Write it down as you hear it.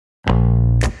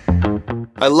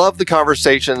I love the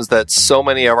conversations that so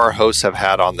many of our hosts have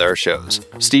had on their shows.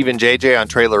 Steve and JJ on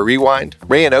Trailer Rewind,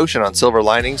 Ray and Ocean on Silver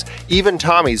Linings, even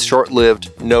Tommy's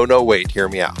short-lived No, Wait, Hear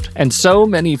Me Out. And so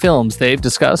many films they've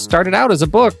discussed started out as a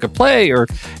book, a play, or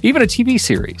even a TV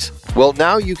series. Well,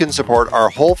 now you can support our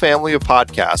whole family of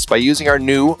podcasts by using our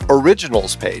new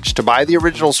Originals page to buy the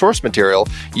original source material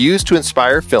used to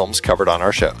inspire films covered on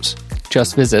our shows.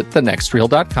 Just visit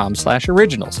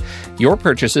thenextreel.com/originals. Your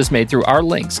purchases made through our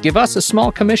links give us a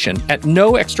small commission at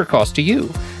no extra cost to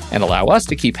you and allow us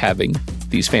to keep having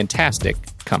these fantastic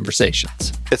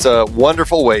conversations. It's a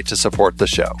wonderful way to support the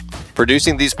show.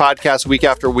 Producing these podcasts week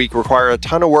after week require a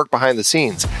ton of work behind the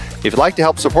scenes. If you'd like to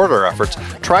help support our efforts,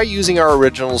 try using our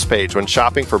Originals page when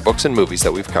shopping for books and movies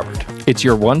that we've covered. It's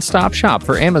your one-stop shop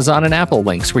for Amazon and Apple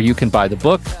links where you can buy the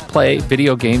book, play,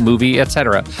 video game, movie,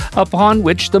 etc., upon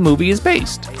which the movie is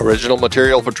based. Original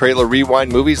material for Trailer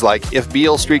Rewind movies like If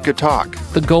Beale Street Could Talk,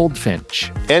 The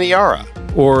Goldfinch, Aniara,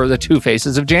 or The Two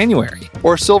Faces of January.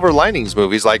 Or Silver Linings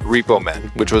movies like Repo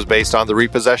Men, which was based on the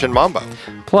Repossession Mambo.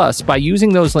 Plus, by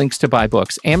using those links to buy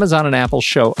books, Amazon and Apple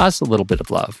show us a little bit of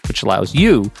love, which allows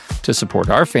you to support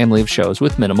our family of shows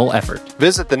with minimal effort.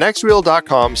 Visit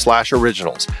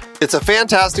thenextreel.com/originals. It's a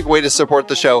fantastic way to support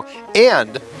the show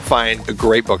and find a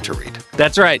great book to read.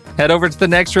 That's right. Head over to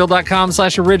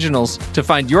thenextreel.com/originals to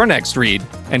find your next read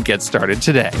and get started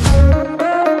today.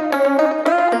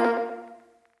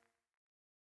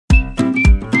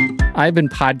 I've been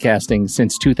podcasting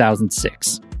since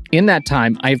 2006. In that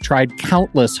time, I've tried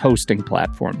countless hosting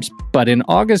platforms, but in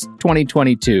August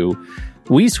 2022,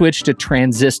 we switched to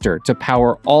Transistor to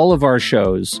power all of our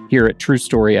shows here at True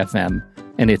Story FM,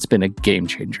 and it's been a game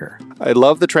changer. I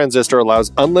love the Transistor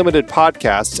allows unlimited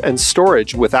podcasts and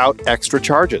storage without extra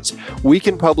charges. We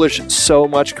can publish so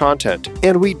much content,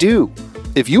 and we do.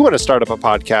 If you want to start up a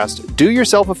podcast, do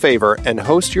yourself a favor and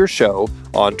host your show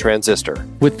on Transistor.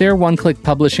 With their one-click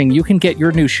publishing, you can get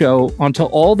your new show onto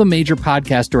all the major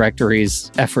podcast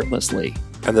directories effortlessly.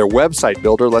 And their website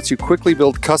builder lets you quickly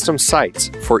build custom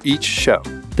sites for each show.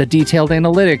 The detailed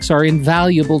analytics are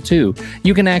invaluable too.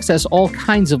 You can access all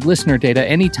kinds of listener data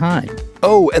anytime.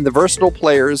 Oh, and the versatile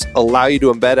players allow you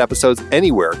to embed episodes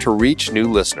anywhere to reach new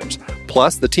listeners.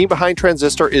 Plus, the team behind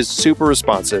Transistor is super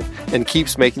responsive and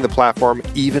keeps making the platform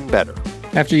even better.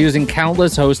 After using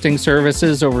countless hosting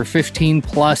services over 15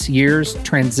 plus years,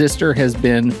 Transistor has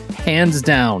been, hands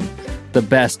down, the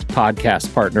best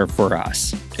podcast partner for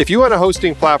us. If you want a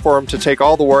hosting platform to take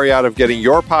all the worry out of getting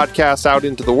your podcast out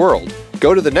into the world,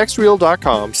 go to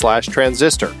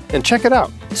thenextreel.com/transistor and check it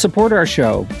out. Support our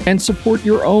show and support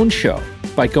your own show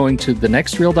by going to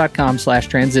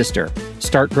thenextreel.com/transistor.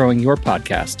 Start growing your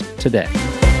podcast today.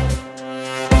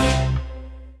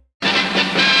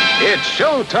 It's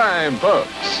showtime,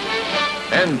 folks.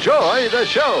 Enjoy the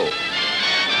show.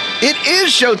 It is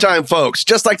showtime, folks.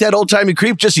 Just like that old-timey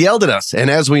creep just yelled at us.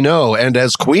 And as we know, and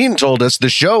as Queen told us, the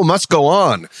show must go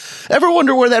on. Ever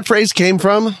wonder where that phrase came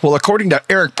from? Well, according to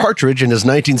Eric Partridge in his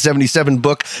 1977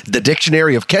 book, The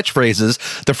Dictionary of Catchphrases,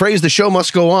 the phrase "the show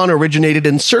must go on" originated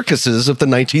in circuses of the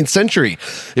 19th century.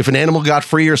 If an animal got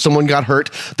free or someone got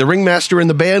hurt, the ringmaster and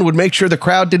the band would make sure the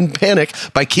crowd didn't panic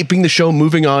by keeping the show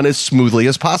moving on as smoothly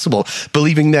as possible,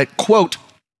 believing that, quote,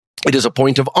 "It is a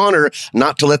point of honor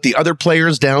not to let the other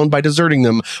players down by deserting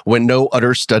them when no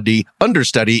understudy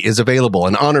is available."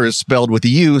 And honor is spelled with a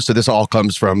U, so this all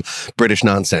comes from British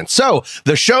nonsense. So,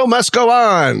 the show must go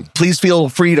on. Please feel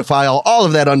free to file all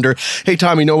of that under, "Hey,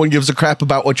 Tommy, no one gives a crap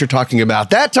about what you're talking about."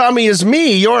 That Tommy is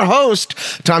me, your host,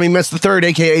 Tommy Metz III,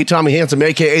 a.k.a. Tommy Handsome,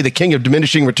 a.k.a. the King of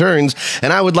Diminishing Returns.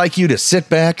 And I would like you to sit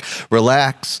back,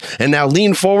 relax, and now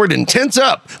lean forward and tense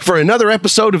up for another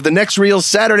episode of the Next Reel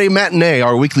Saturday Matinée,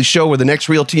 our weekly show where the Next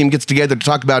Reel team gets together to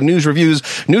talk about news, reviews,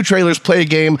 new trailers, play a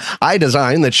game I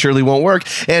design that surely won't work,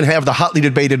 and have the hotly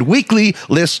debated weekly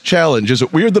list challenge. Is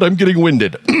it weird that I'm getting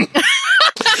winded?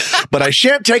 But I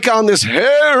shan't take on this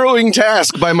harrowing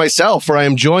task by myself, for I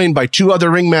am joined by two other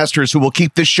ringmasters who will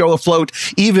keep this show afloat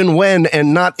even when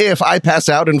and not if I pass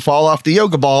out and fall off the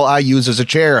yoga ball I use as a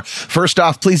chair. First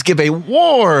off, please give a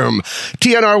warm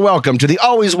TNR welcome to the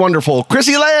always wonderful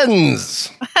Chrissy Lenz.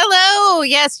 Hello.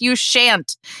 Yes, you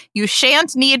shan't. You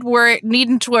shan't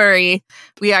needn't worry.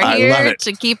 We are here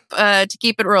to keep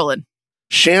it rolling.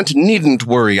 Shan't needn't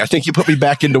worry. I think you put me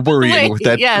back into worrying with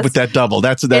that double.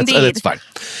 That's fine.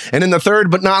 And in the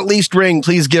third but not least ring,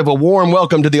 please give a warm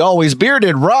welcome to the always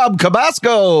bearded Rob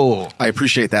Cabasco. I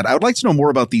appreciate that. I would like to know more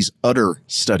about these udder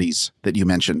studies that you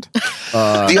mentioned.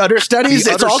 The udder studies?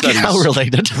 It's all cow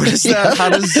related. What is that? How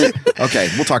does it? Okay,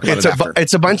 we'll talk about it after.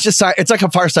 It's a bunch of it's like a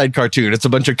Far Side cartoon. It's a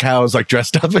bunch of cows like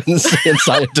dressed up in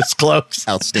scientist cloaks.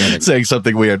 Outstanding. Saying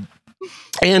something weird.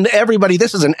 And everybody,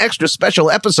 this is an extra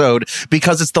special episode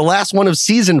because it's the last one of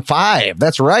season 5.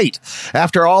 That's right.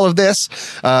 After all of this,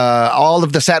 all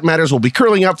of the Sat Matters will be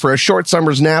curling up for a short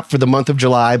summer's nap for the month of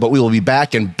July, but we will be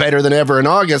back and better than ever in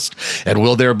August. And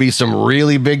will there be some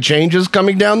really big changes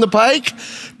coming down the pike?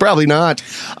 Probably not.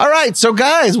 All right. So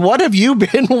guys, what have you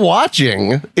been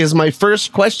watching is my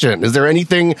first question. Is there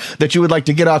anything that you would like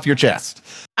to get off your chest?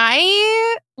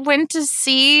 I went to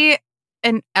see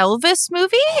an Elvis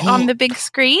movie on the big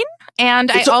screen,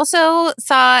 and I also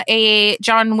saw a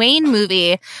John Wayne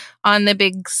movie on the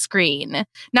big screen.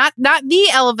 Not the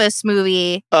Elvis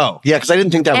movie. Oh, yeah, because I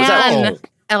didn't think that was that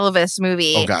Elvis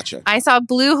movie. Oh, gotcha. I saw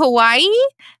Blue Hawaii,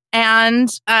 and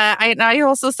I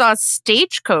also saw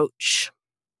Stagecoach.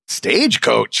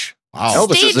 Stagecoach? Wow.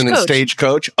 Elvis isn't in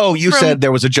Stagecoach. Oh, you said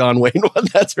there was a John Wayne one.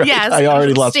 That's right. Yes, I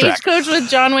already lost track. Stagecoach with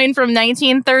John Wayne from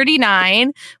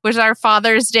 1939, which is our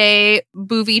Father's Day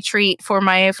movie treat for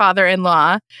my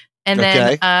father-in-law. And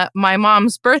then my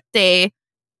mom's birthday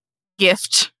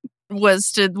gift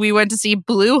was we went to see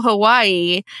Blue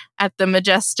Hawaii at the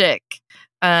Majestic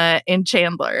in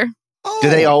Chandler. Oh. Do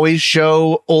they always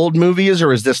show old movies,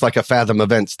 or is this like a Fathom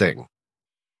Events thing?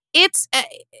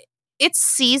 It's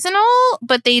seasonal,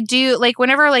 but they do, like,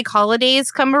 whenever like holidays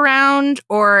come around,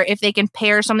 or if they can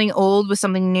pair something old with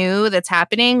something new that's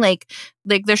happening, like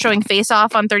they're showing Face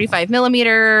Off on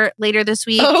 35mm later this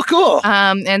week. Oh, cool.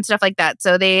 And stuff like that.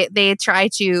 So they try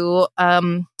to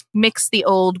mix the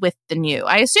old with the new.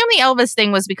 I assume the Elvis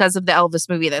thing was because of the Elvis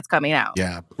movie that's coming out.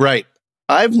 Yeah. Right.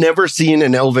 I've never seen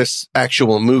an Elvis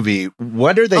actual movie.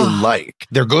 What are they like?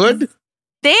 They're good?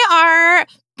 They are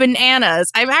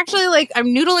bananas. I'm actually I'm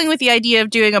noodling with the idea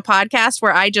of doing a podcast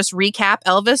where I just recap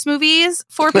Elvis movies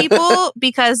for people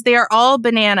because they are all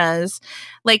bananas.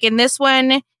 Like in this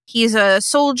one, he's a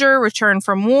soldier returned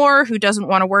from war who doesn't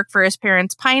want to work for his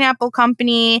parents' pineapple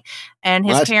company. And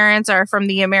his parents are from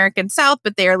the American South,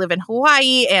 but they live in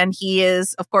Hawaii. And he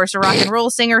is, of course, a rock and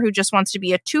roll singer who just wants to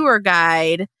be a tour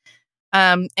guide.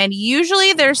 And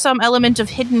usually there's some element of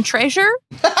hidden treasure.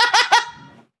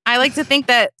 I like to think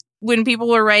that when people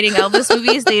were writing Elvis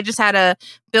movies, they just had a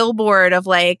billboard of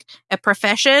like a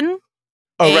profession.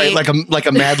 Oh, right. Like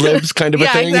a Mad Libs kind of a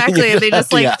thing. Yeah, exactly. They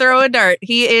just throw a dart.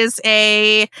 He is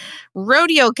a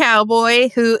rodeo cowboy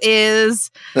who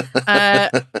is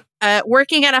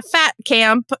working at a fat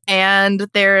camp, and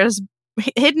there's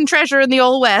hidden treasure in the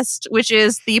Old West, which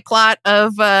is the plot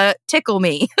of Tickle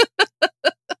Me.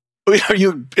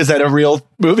 Is that a real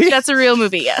movie? That's a real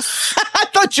movie, yes. I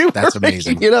thought you were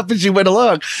making it up as you went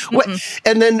along. What,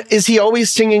 and then is he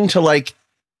always singing to like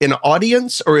an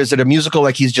audience, or is it a musical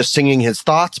like he's just singing his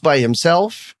thoughts by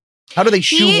himself? How do they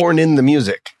shoehorn in the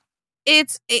music?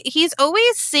 He's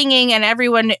always singing and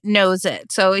everyone knows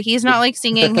it. So he's not like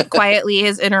singing quietly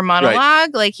his inner monologue.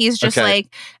 Right. Like he's just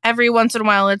like every once in a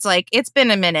while it's like, it's been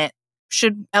a minute.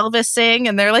 Should Elvis sing?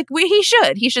 And they're like, he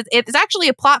should. It's actually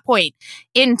a plot point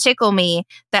in Tickle Me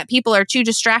that people are too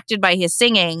distracted by his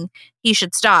singing. He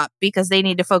should stop because they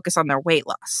need to focus on their weight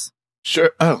loss.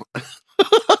 Sure. Oh.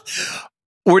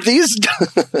 Were these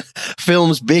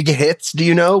films big hits? Do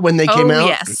you know when they came out?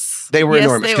 Yes. They were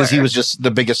enormous because he was just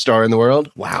the biggest star in the world.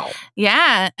 Wow.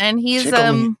 Yeah. And he's,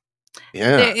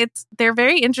 they're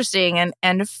very interesting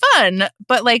and fun,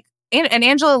 but like, and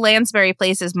Angela Lansbury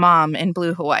plays his mom in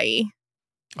Blue Hawaii.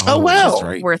 Oh, wow. That's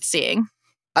right. Worth seeing.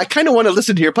 I kind of want to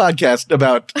listen to your podcast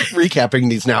about recapping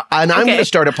these now. And I'm going to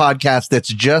start a podcast that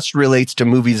just relates to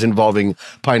movies involving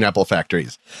pineapple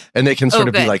factories. And they can sort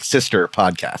of be like sister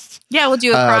podcasts. Yeah, we'll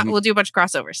do we'll do a bunch of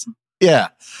crossovers. Yeah.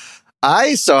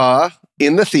 I saw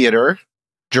in the theater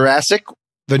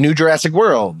the new Jurassic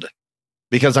World,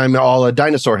 because I'm all a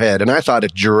dinosaur head, and I thought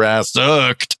it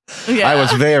Jurassic. Yeah. I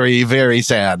was very, very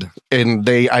sad. And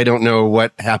I don't know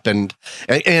what happened.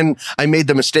 And I made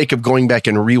the mistake of going back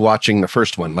and rewatching the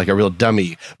first one, like a real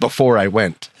dummy, before I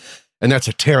went. And that's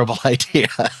a terrible idea.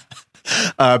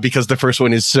 Because the first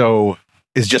one is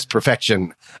just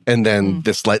perfection. And then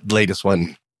this latest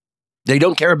one, they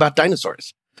don't care about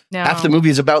dinosaurs. No. Half the movie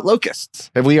is about locusts.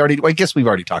 I guess we've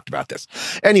already talked about this.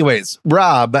 Anyways,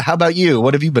 Rob, how about you?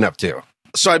 What have you been up to?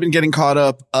 So I've been getting caught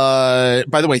up.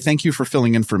 By the way, thank you for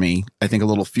filling in for me. I think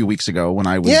a few weeks ago when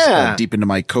I was deep into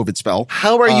my COVID spell.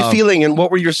 How are you feeling, and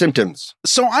what were your symptoms?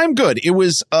 So I'm good. It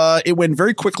went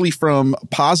very quickly from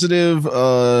positive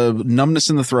numbness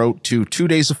in the throat to 2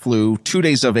 days of flu, 2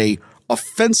 days of a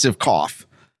offensive cough.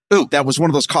 Ooh. That was one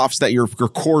of those coughs that your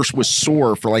course was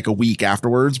sore for like a week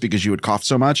afterwards because you had coughed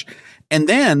so much. And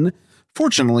then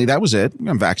fortunately, that was it.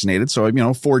 I'm vaccinated. So,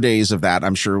 4 days of that,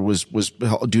 I'm sure, was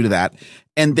due to that.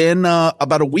 And then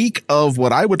about a week of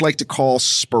what I would like to call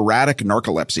sporadic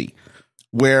narcolepsy.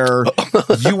 where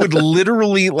you would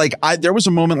literally there was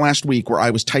a moment last week where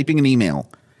I was typing an email,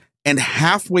 and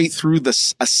halfway through a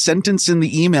sentence in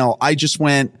the email, I just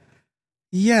went,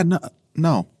 yeah,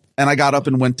 no. And I got up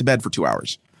and went to bed for 2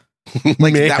 hours.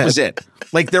 That was it.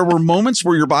 There were moments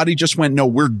where your body just went, no,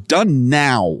 we're done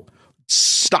now.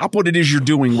 Stop what it is you're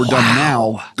doing. We're done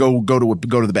now. Go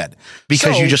to the bed.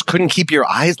 Because you just couldn't keep your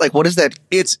eyes. What is that?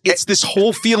 It's this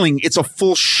whole feeling. It's a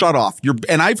full shut off.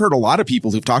 And I've heard a lot of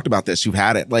people who've talked about this, who've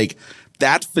had it.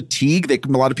 That fatigue, a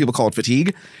lot of people call it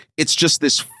fatigue. It's just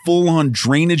this full on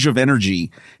drainage of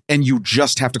energy, and you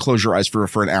just have to close your eyes for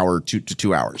an hour to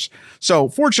 2 hours. So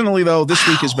fortunately, though, this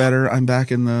week is better. I'm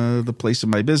back in the place of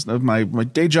my business, my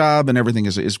day job, and everything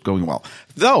is going well.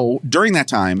 Though during that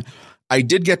time, I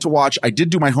did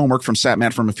do my homework from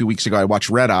Satmat from a few weeks ago. I watched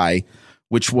Red Eye,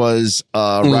 which was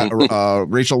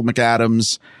Rachel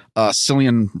McAdams,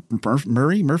 Cillian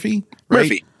Murphy.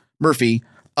 Right? Murphy.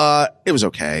 It was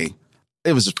okay.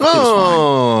 It was fine.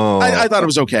 I thought it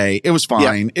was okay. It was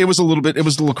fine. Yeah. It was a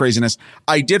little craziness.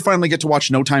 I did finally get to watch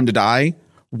No Time to Die,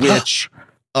 which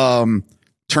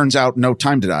turns out No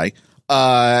Time to Die,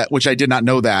 which I did not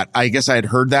know that. I guess I had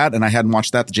heard that and I hadn't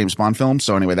watched the James Bond film.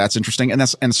 So anyway, that's interesting. And a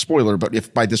spoiler, but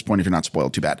if by this point, if you're not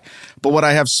spoiled, too bad. But what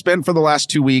I have spent for the last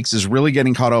 2 weeks is really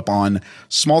getting caught up on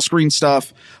small screen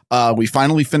stuff. We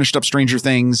finally finished up Stranger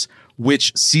Things,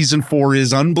 which season 4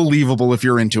 is unbelievable if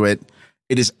you're into it.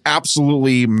 It is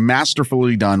absolutely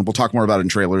masterfully done. We'll talk more about it in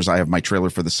trailers. I have my trailer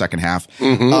for the second half.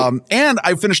 Mm-hmm. And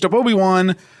I finished up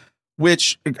Obi-Wan,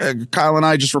 which Kyle and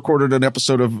I just recorded an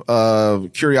episode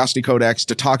of Curiosity Codex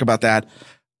to talk about that.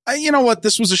 You know what?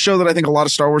 This was a show that I think a lot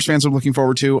of Star Wars fans are looking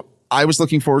forward to. I was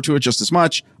looking forward to it just as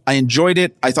much. I enjoyed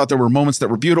it. I thought there were moments that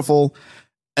were beautiful.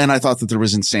 And I thought that there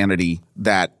was insanity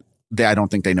that I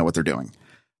don't think they know what they're doing.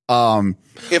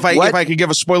 If I could give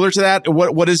a spoiler to that,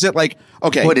 what is it like?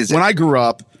 Okay. What is it? When I grew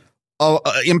up,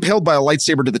 impaled by a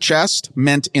lightsaber to the chest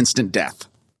meant instant death.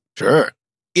 Sure.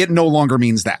 It no longer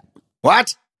means that.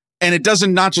 What? And it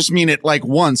doesn't not just mean it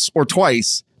once or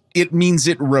twice. It means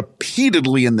it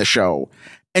repeatedly in the show.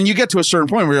 And you get to a certain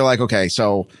point where you're like, okay,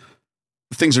 so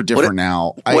things are different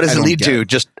now. What does it lead to?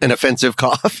 Just an offensive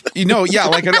cough?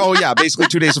 Basically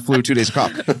 2 days of flu, 2 days of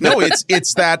cough. No,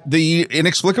 it's that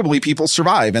inexplicably people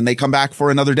survive and they come back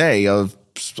for another day of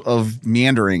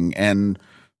meandering and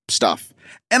stuff.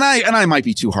 And I might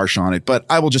be too harsh on it, but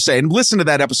I will just say, and listen to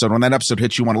that episode. When that episode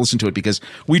hits, you want to listen to it because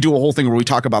we do a whole thing where we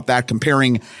talk about that,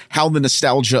 comparing how the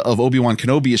nostalgia of Obi-Wan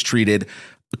Kenobi is treated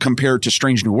compared to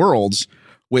Strange New Worlds,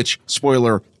 which,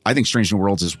 spoiler, I think Strange New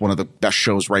Worlds is one of the best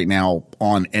shows right now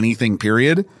on anything,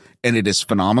 period. And it is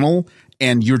phenomenal.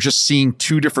 And you're just seeing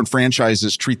two different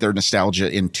franchises treat their nostalgia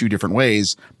in two different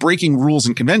ways, breaking rules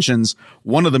and conventions.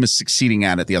 One of them is succeeding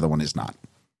at it. The other one is not.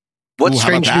 What's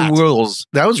Strange New Worlds?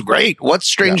 That was great. What's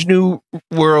Strange New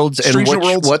Worlds and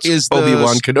what's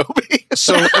Obi-Wan Kenobi?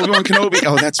 So Obi-Wan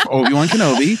Kenobi, that's Obi-Wan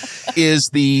Kenobi is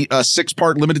the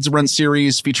 6-part limited run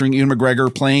series featuring Ewan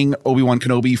McGregor playing Obi-Wan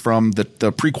Kenobi from the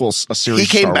prequel series. He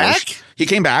came back? He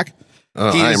came back.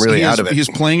 I'm really out of it. He's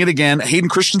playing it again. Hayden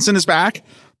Christensen is back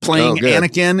playing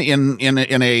Anakin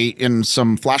in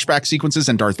some flashback sequences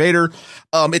and Darth Vader.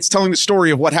 It's telling the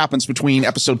story of what happens between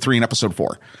episode 3 and episode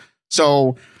 4.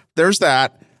 So there's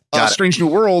that. Strange New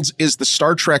Worlds is the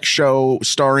Star Trek show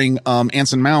starring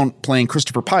Anson Mount playing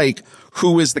Christopher Pike,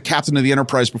 who is the captain of the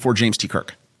Enterprise before James T.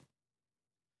 Kirk.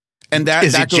 And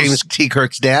is it James T.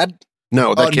 Kirk's dad?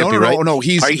 No, that can't be right. No,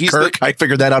 he's Kirk. I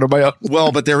figured that out on my own.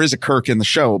 Well, but there is a Kirk in the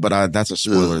show, but that's a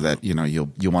spoiler that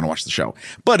you'll want to watch the show.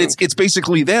 But it's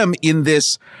basically them in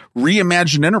this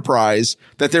reimagined Enterprise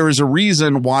that there is a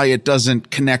reason why it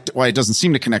doesn't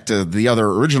seem to connect to the other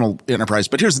original Enterprise.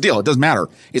 But here's the deal: it doesn't matter.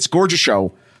 It's a gorgeous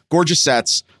show, gorgeous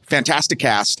sets, fantastic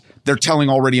cast. They're telling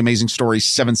already amazing stories.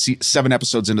 7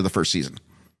 episodes into the first season.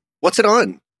 What's it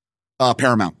on?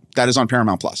 Paramount. That is on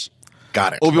Paramount Plus.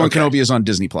 Got it. Obi-Wan Kenobi is on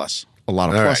Disney Plus. A lot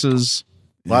of pluses.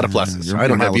 Right. A lot of pluses. I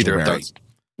don't have either of those.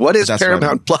 What is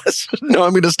Paramount Plus? No, I'm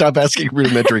going to stop asking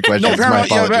rudimentary questions.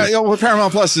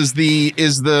 Paramount Plus is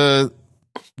the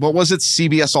what was it?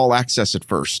 CBS All Access at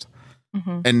first.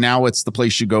 Mm-hmm. And now it's the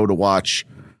place you go to watch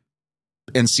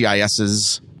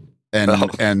NCISs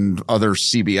and other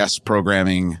CBS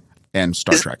programming and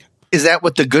Star Trek. Is that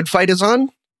what The Good Fight is on?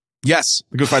 Yes,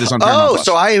 The Good Fight is on Paramount Plus.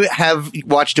 So I have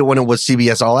watched it when it was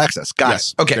CBS All Access. Got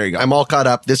it. Okay, there you go. I'm all caught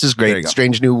up. This is great.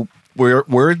 Strange New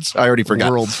Words? I already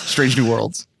forgot. Strange New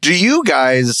Worlds. Do you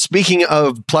guys, speaking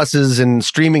of pluses and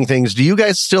streaming things, do you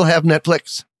guys still have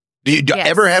Netflix? Do you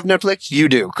ever have Netflix? You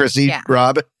do. Chrissy,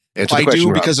 Rob? I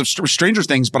do because of Stranger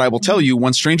Things, but I will tell you,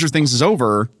 once Stranger Things is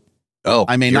over,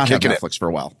 I may not have Netflix for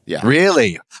a while. Yeah.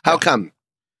 Really? How come?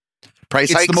 price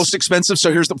it's hikes? the most expensive.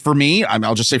 So for me,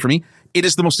 I'll just say for me, it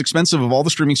is the most expensive of all the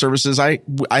streaming services I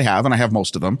have, and I have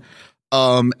most of them.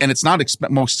 And it's not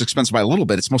most expensive by a little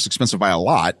bit. It's most expensive by a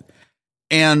lot.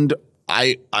 And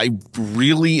I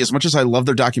really, as much as I love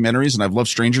their documentaries and I've loved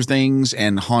Stranger Things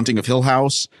and Haunting of Hill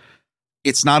House,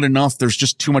 it's not enough. There's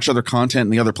just too much other content in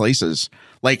the other places.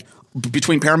 Like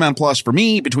between Paramount Plus,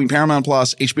 between Paramount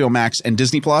Plus, HBO Max, and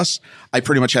Disney Plus, I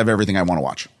pretty much have everything I want to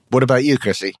watch. What about you,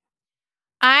 Chrissy?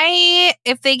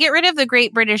 If they get rid of the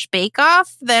Great British Bake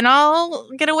Off, then I'll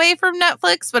get away from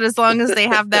Netflix. But as long as they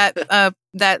have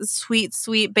that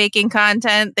sweet baking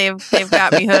content, they've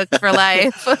got me hooked for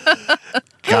life.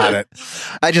 Got it.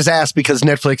 I just asked because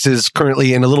Netflix is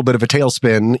currently in a little bit of a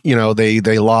tailspin. You know, they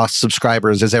lost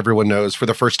subscribers, as everyone knows, for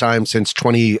the first time since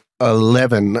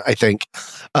 2011, I think.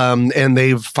 And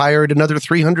they've fired another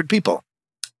 300 people.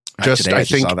 I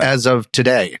think as of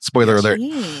today, spoiler alert.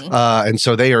 And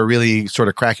so they are really sort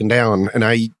of cracking down. And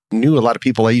I knew a lot of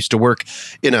people. I used to work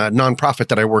in a nonprofit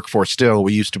that I work for still.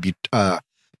 We used to be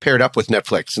paired up with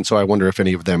Netflix. And so I wonder if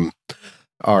any of them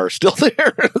are still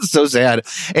there. So sad.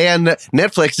 And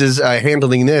Netflix is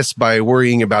handling this by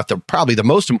worrying about probably the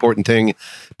most important thing,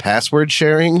 password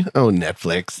sharing. Oh,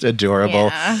 Netflix. Adorable.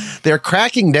 Yeah. They're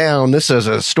cracking down. This is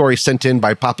a story sent in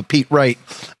by Papa Pete Wright.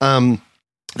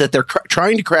 That they're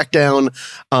trying to crack down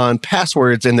on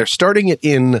passwords, and they're starting it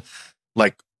in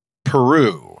like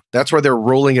Peru. That's where they're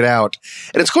rolling it out.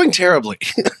 And it's going terribly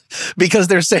because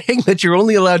they're saying that you're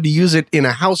only allowed to use it in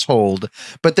a household,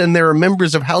 but then there are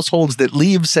members of households that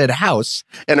leave said house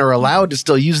and are allowed to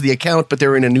still use the account, but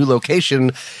they're in a new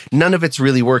location. None of it's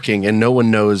really working, and no one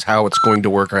knows how it's going to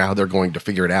work or how they're going to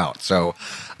figure it out. So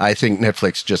I think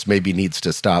Netflix just maybe needs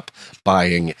to stop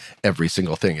buying every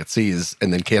single thing it sees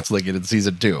and then canceling it in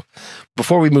season 2.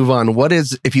 Before we move on,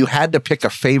 if you had to pick a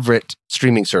favorite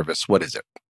streaming service, what is it?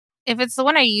 If it's the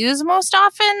one I use most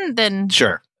often, then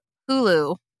sure,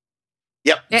 Hulu.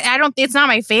 Yep. It's not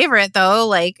my favorite though,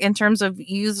 like in terms of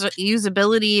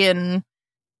usability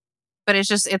but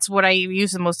it's what I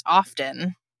use the most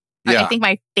often. Yeah. I think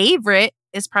my favorite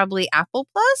is probably Apple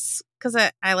Plus because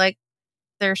I like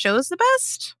their shows the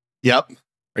best. Yep.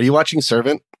 Are you watching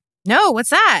Servant? No,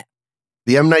 what's that?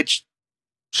 The M. Night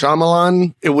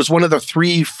Shyamalan. It was one of the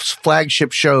 3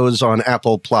 flagship shows on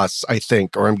Apple Plus, I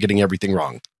think, or I'm getting everything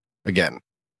wrong again.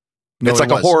 No, it's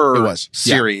like a horror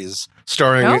series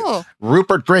starring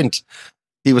Rupert Grint.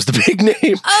 He was the big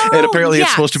name. And apparently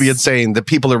it's supposed to be insane. The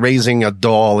people are raising a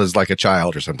doll as like a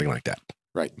child or something like that.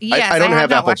 Right. Yes, I don't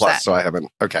have Apple Plus, so I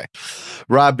haven't. Okay.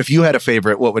 Rob, if you had a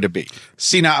favorite, what would it be?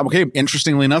 See, now, okay,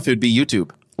 interestingly enough, it would be YouTube.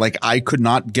 Like I could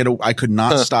not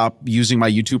stop using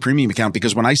my YouTube premium account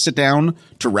because when I sit down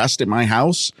to rest at my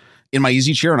house in my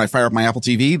easy chair and I fire up my Apple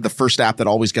TV, the first app that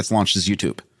always gets launched is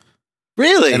YouTube.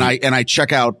 Really? And I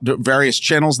check out various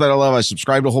channels that I love. I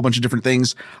subscribe to a whole bunch of different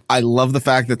things. I love the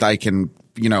fact that I can,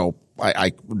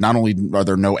 I not only are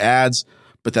there no ads,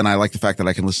 but then I like the fact that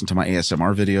I can listen to my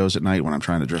ASMR videos at night when I'm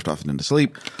trying to drift off into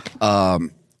sleep.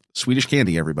 Swedish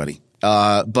candy, everybody.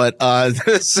 What?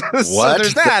 So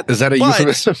there's that. Is that a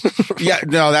euphemism? Yeah,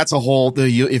 no, that's a whole,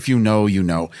 if you know, you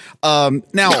know. Now,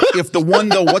 if the one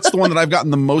though, what's the one that I've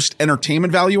gotten the most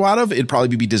entertainment value out of? It'd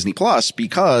probably be Disney Plus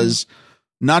because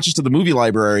not just of the movie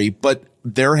library, but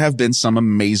there have been some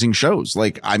amazing shows.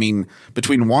 Like, I mean,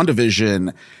 between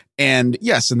WandaVision and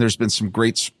yes, and there's been some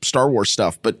great Star Wars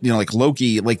stuff, but like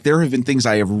Loki, like there have been things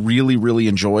I have really, really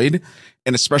enjoyed.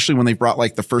 And especially when they've brought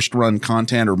like the first run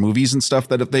content or movies and stuff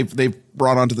that they've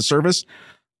brought onto the service,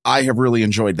 I have really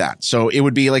enjoyed that. So it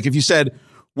would be like, if you said,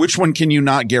 which one can you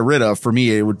not get rid of? For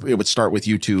me, it would start with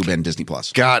YouTube and Disney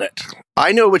Plus. Got it.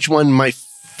 I know which one my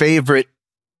favorite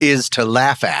is to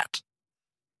laugh at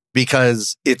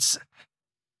because it's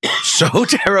so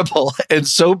terrible and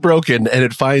so broken, and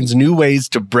it finds new ways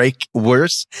to break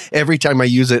worse every time I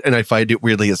use it, and I find it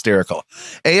weirdly hysterical.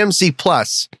 AMC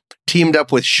Plus teamed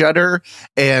up with Shudder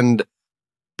and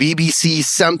BBC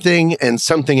something and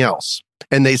something else,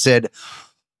 and they said,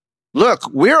 look,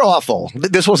 we're awful.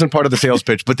 This wasn't part of the sales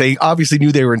pitch, but they obviously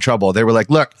knew they were in trouble. They were like,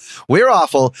 look, we're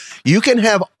awful. You can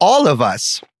have all of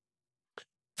us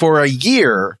for a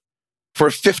year for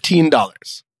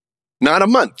 $15, not a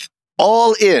month.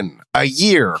 All in a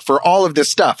year for all of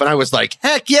this stuff. And I was like,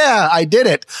 heck yeah, I did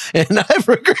it. And I've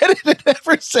regretted it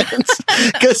ever since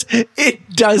because it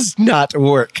does not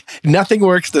work. Nothing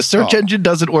works. The search engine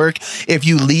doesn't work. If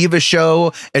you leave a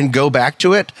show and go back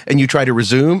to it and you try to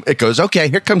resume, it goes, okay,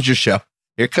 here comes your show.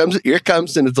 Here comes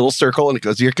in its little circle, and it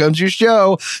goes, here comes your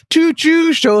show.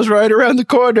 Choo-choo, show's right around the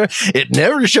corner. It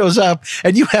never shows up,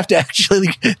 and you have to actually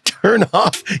turn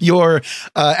off your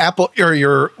Apple, or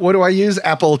your, what do I use?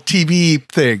 Apple TV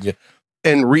thing.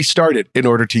 and restart it in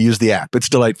order to use the app. It's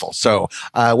delightful. So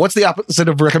what's the opposite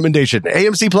of recommendation?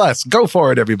 AMC Plus. Go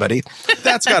for it, everybody.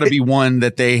 That's got to be one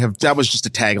that they have. That was just a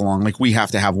tag along. Like, we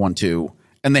have to have one too.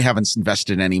 And they haven't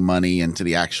invested any money into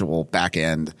the actual back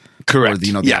end. Correct. Or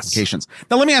the applications.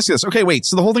 Now, let me ask you this. Okay, wait.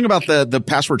 So the whole thing about the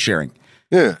password sharing.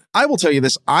 Yeah. I will tell you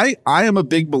this. I am a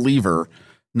big believer,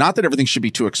 not that everything should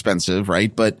be too expensive,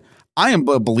 right? But I am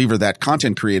a believer that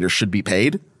content creators should be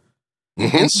paid.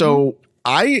 Mm-hmm. And so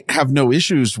I have no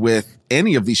issues with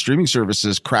any of these streaming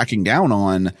services cracking down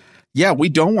on, we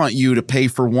don't want you to pay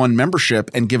for one membership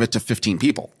and give it to 15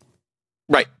 people.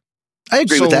 Right. I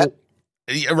agree with that.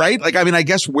 Right. Like, I mean, I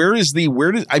guess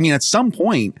at some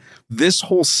point, this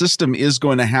whole system is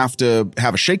going to have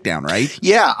a shakedown, right?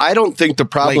 Yeah. I don't think the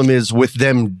problem is with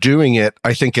them doing it.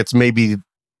 I think it's maybe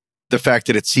the fact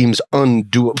that it seems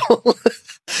undoable.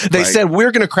 They said,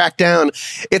 we're going to crack down.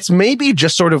 It's maybe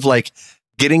just sort of like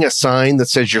getting a sign that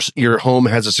says your home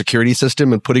has a security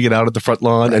system and putting it out at the front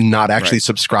lawn and not actually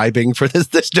subscribing for this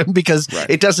system, because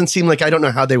it doesn't seem like, I don't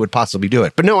know how they would possibly do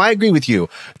it. But no, I agree with you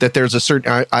that there's a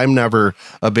certain, I'm never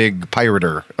a big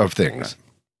pirater of things,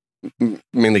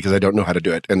 mainly because I don't know how to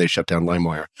do it, and they shut down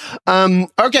LimeWire.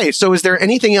 Okay, so is there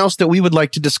anything else that we would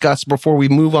like to discuss before we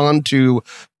move on to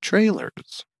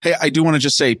trailers? Hey, I do want to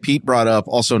just say, Pete brought up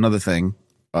also another thing,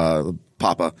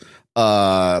 Papa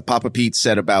Pete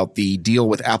said about the deal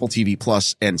with Apple TV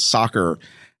Plus and soccer.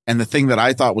 And the thing that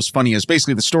I thought was funny is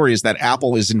basically the story is that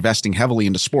Apple is investing heavily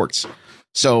into sports.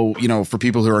 So, for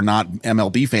people who are not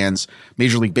MLB fans,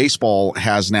 Major League Baseball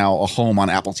has now a home on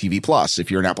Apple TV Plus if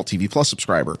you're an Apple TV Plus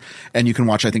subscriber. And you can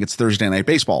watch, I think it's Thursday Night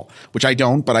Baseball, which I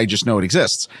don't, but I just know it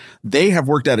exists. They have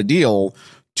worked out a deal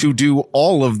to do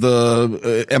all of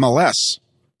the MLS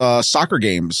soccer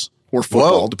games or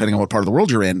football, depending on what part of the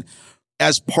world you're in,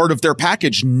 as part of their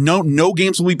package. No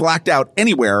games will be blacked out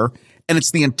anywhere, and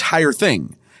it's the entire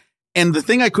thing. And the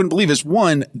thing I couldn't believe is,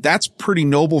 one, that's pretty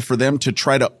noble for them to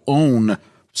try to own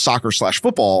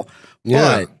soccer/football.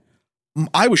 Yeah. But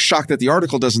I was shocked that the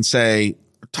article doesn't say,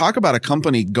 talk about a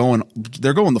company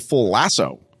they're going the full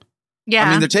Lasso. Yeah.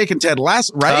 I mean, they're taking Ted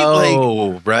Lasso, right?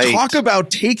 Oh, right. Talk about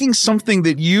taking something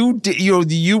that you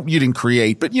didn't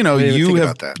create, but you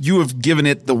have given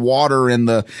it the water and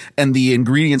the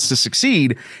ingredients to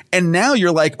succeed. And now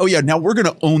you're like, oh yeah, now we're going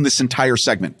to own this entire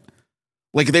segment.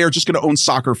 Like, they are just going to own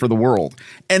soccer for the world.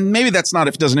 And maybe that's not,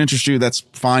 if it doesn't interest you, that's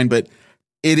fine. But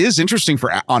it is interesting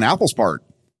on Apple's part.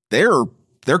 They're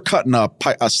cutting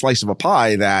a slice of a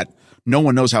pie that no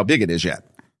one knows how big it is yet.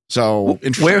 So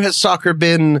where has soccer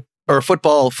been? Or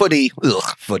footy.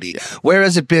 Where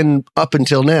has it been up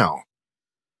until now?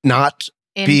 Not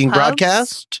being pubs?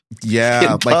 Broadcast?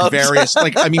 Yeah, like various,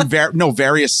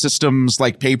 various systems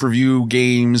like pay-per-view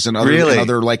games and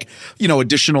other like,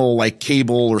 additional like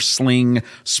cable or Sling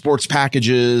sports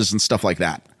packages and stuff like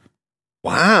that.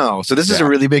 Wow. So this is a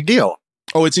really big deal.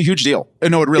 Oh, it's a huge deal.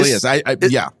 No, it really is.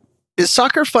 Is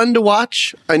soccer fun to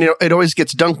watch? I know it always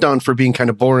gets dunked on for being kind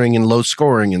of boring and low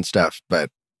scoring and stuff, but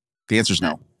the answer is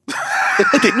no.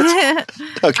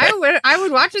 Okay. I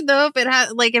would watch it though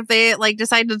if they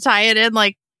decide to tie it in,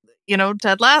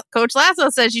 Coach Lasso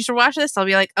says you should watch this. I'll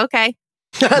be like, okay.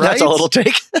 That's all it'll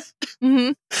take.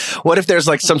 Mm-hmm. What if there's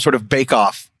some sort of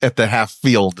bake-off at the half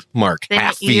field mark? Then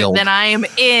I am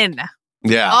in.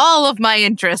 Yeah. All of my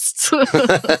interests.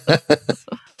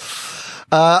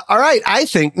 All right. I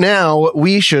think now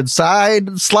we should slide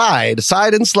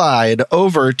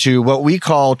over to what we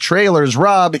call trailers.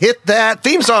 Rob, hit that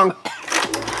theme song.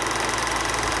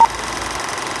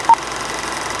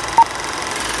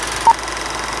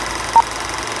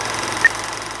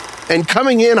 And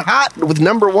coming in hot with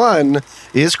number one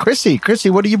is Chrissy. Chrissy,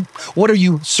 what are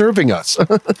you serving us?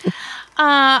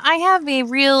 I have a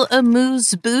real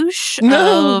amuse-bouche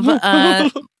of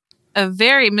a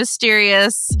very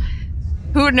mysterious,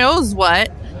 who knows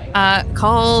what,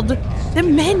 called The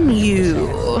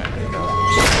Menu.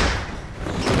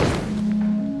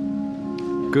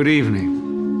 Good evening.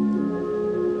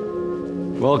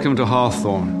 Welcome to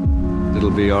Hawthorne.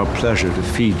 It'll be our pleasure to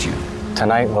feed you.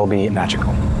 Tonight will be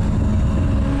magical.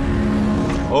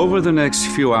 Over the next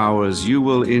few hours, you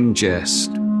will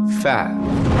ingest fat,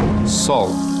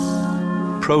 salt,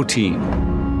 protein,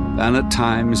 and at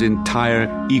times entire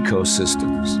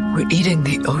ecosystems. We're eating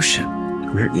the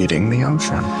ocean. We're eating the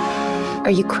ocean. Are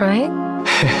you crying?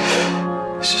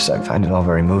 It's just I find it all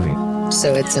very moving.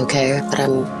 So it's okay that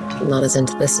I'm not as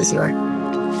into this as you are.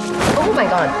 Oh my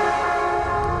God.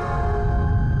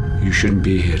 You shouldn't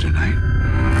be here tonight.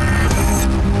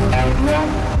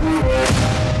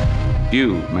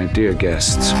 You, my dear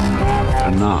guests,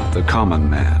 are not the common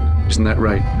man. Isn't that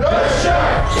right?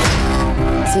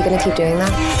 Is he gonna keep doing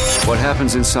that? What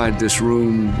happens inside this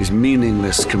room is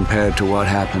meaningless compared to what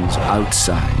happens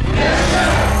outside.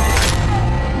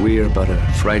 We are but a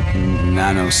frightened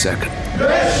nanosecond.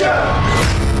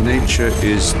 Nature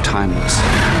is timeless.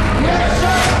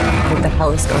 What the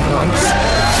hell is going on?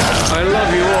 I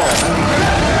love you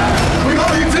all. We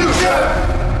love you too,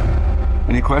 Chef!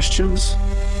 Any questions?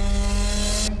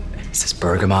 Is this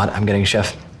bergamot I'm getting,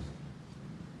 Chef?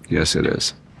 Yes, it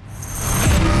is.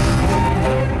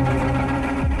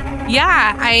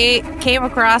 Yeah, I came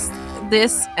across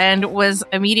this and was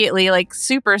immediately like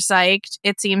super psyched.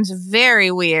 It seems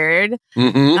very weird.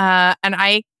 Mm-hmm. And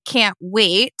I can't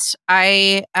wait.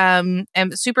 I am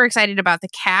super excited about the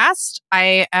cast.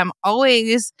 I am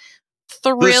always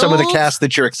thrilled. Who's some of the cast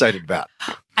that you're excited about?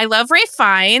 I love Ray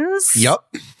Fiennes. Yep.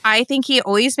 I think he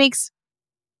always makes,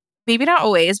 maybe not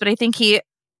always, but I think he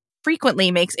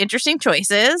frequently makes interesting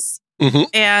choices. Mm-hmm.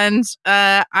 And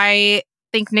I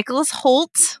think Nicholas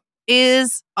Hoult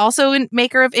is also a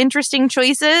maker of interesting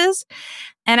choices.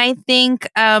 And I think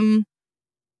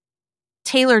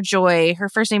Taylor-Joy, her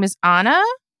first name is Anna.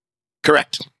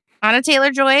 Correct. Anna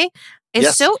Taylor-Joy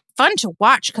is so fun to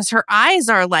watch because her eyes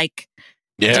are like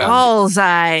doll's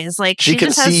eyes. Like she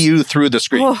can see you through the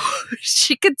screen. Oh,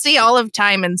 she could see all of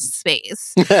time and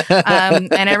space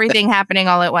and everything happening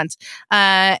all at once.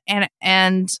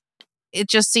 And it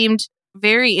just seemed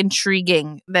very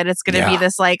intriguing that it's going to be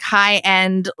this like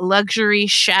high-end luxury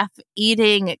chef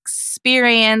eating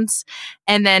experience,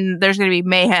 and then there's going to be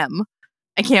mayhem.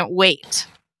 I can't wait.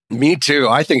 Me too.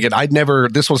 I think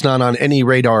this was not on any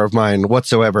radar of mine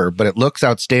whatsoever, but it looks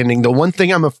outstanding. The one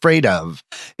thing I'm afraid of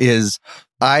is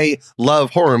I love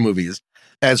horror movies,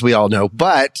 as we all know,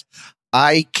 but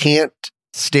I can't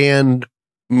stand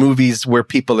movies where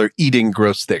people are eating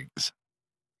gross things.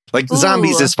 Like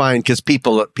zombies is fine because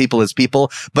people is people.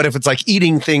 But if it's like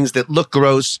eating things that look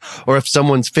gross, or if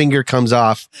someone's finger comes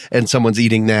off and someone's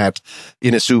eating that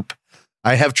in a soup,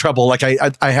 I have trouble. Like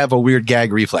I have a weird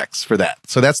gag reflex for that.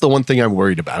 So that's the one thing I'm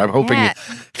worried about. I'm hoping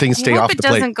things stay off the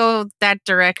plate. It doesn't go that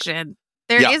direction.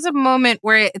 There is a moment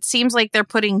where it seems like they're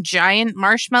putting giant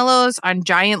marshmallows on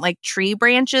giant like tree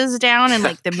branches down in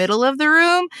like the middle of the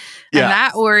room. And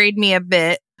that worried me a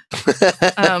bit.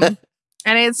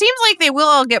 And it seems like they will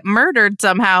all get murdered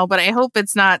somehow, but I hope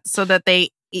it's not so that they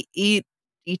eat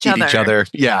each other.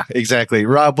 Yeah, exactly.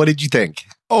 Rob, what did you think?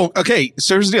 Oh, okay.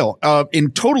 So here's the deal.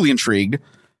 Totally intrigued.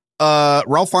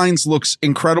 Ralph Fiennes looks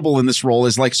incredible in this role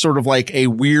as like sort of like a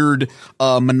weird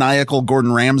maniacal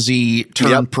Gordon Ramsay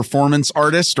turned performance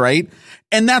artist, right?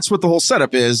 And that's what the whole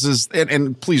setup is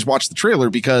and please watch the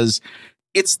trailer because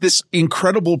it's this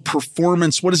incredible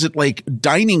performance. What is it like?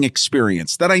 Dining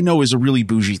experience that I know is a really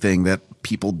bougie thing that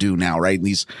people do now, right?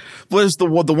 And what is the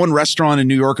one restaurant in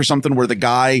New York or something where the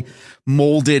guy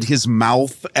molded his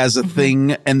mouth as a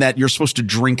thing and that you're supposed to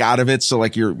drink out of it. So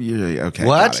like you're okay.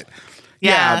 What? Got it.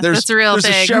 Yeah, that's a real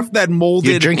thing. There's a chef that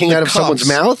molded you're drinking out of someone's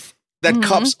mouth. That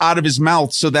cups out of his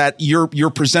mouth so that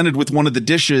you're presented with one of the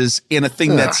dishes in a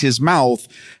thing that's his mouth.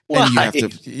 And you have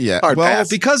to, Hard pass.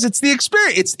 because it's the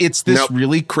experience. It's this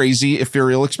really crazy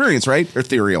ethereal experience, right?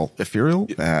 Ethereal.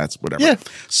 That's whatever. Yeah.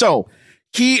 So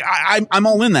I'm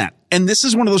all in that. And this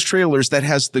is one of those trailers that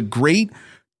has the great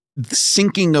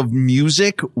syncing of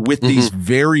music with these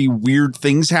very weird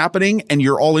things happening, and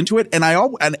you're all into it.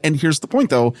 And here's the point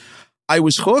though. I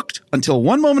was hooked until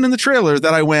one moment in the trailer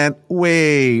that I went,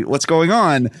 wait, what's going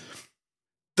on?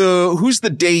 Who's the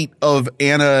date of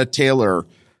Anna Taylor?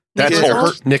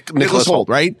 That's Nicholas Hoult,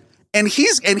 right? And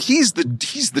he's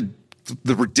the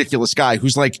ridiculous guy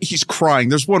who's like, he's crying.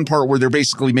 There's one part where they're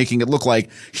basically making it look like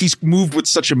he's moved with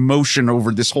such emotion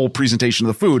over this whole presentation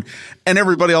of the food. And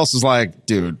everybody else is like,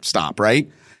 dude, stop,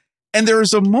 right? And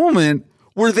there's a moment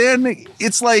where then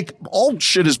it's like all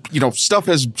shit is, stuff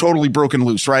has totally broken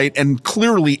loose, right? And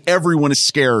clearly everyone is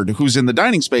scared who's in the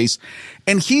dining space.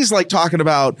 And he's like talking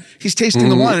about, he's tasting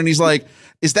the wine and he's like,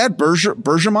 is that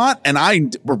bergamot?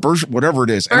 Or whatever it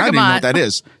is. And I didn't know what that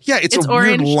is. Yeah, it's a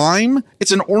orange. Weird lime.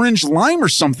 It's an orange lime or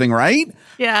something, right?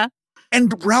 Yeah.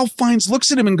 And Ralph Fiennes looks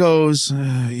at him and goes,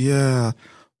 yeah.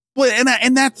 Well,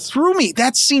 and that threw me.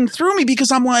 That scene threw me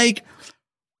because I'm like,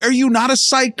 are you not a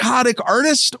psychotic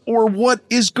artist or what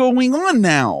is going on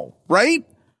now? Right?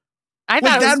 I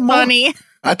thought it was funny.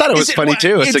 I thought it was funny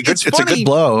too. It's a good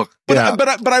blow. But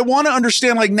I want to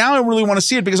understand, like, now I really want to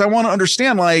see it because I want to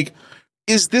understand, like,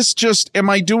 is this just,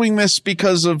 am I doing this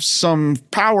because of some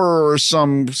power or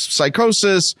some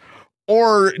psychosis?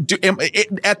 Or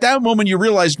at that moment you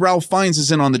realized Ralph Fiennes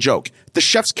is in on the joke. The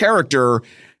chef's character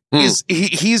is,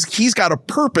 he's got a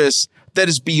purpose that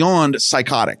is beyond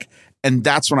psychotic. And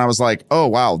that's when I was like, oh,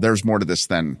 wow, there's more to this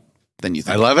than than you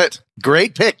think. I love it.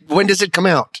 Great pick. When does it come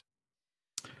out?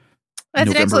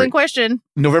 That's an excellent question.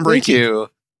 November 18th. Thank you.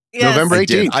 Yes. November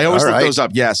 18th. I always All look right. those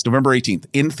up. Yes, November 18th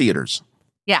in theaters.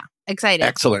 Yeah, excited.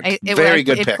 Excellent. Very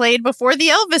good It pick. played before the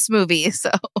Elvis movie,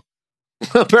 so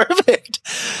Perfect.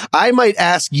 I might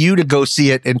ask you to go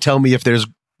see it and tell me if there's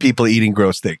people eating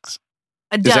gross things.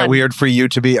 done. Is that weird for you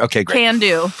to be? Okay, great. Can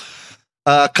do.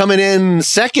 Coming in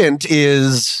second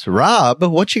is Rob.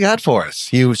 What you got for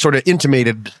us? You sort of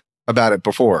intimated about it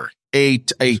before. A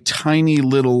tiny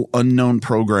little unknown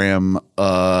program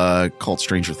called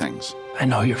Stranger Things. I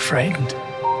know you're frightened.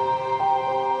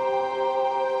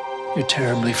 You're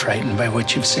terribly frightened by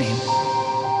what you've seen.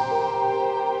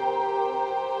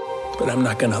 But I'm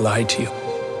not going to lie to you.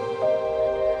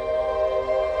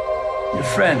 Your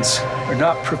friends are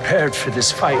not prepared for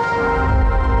this fight.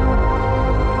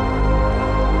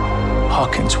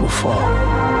 Hawkins will fall.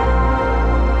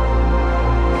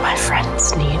 My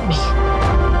friends need me.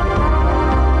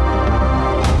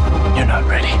 You're not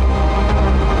ready.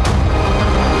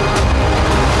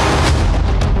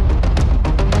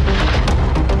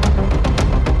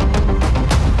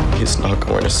 He's not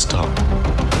going to stop.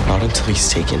 Not until he's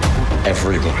taken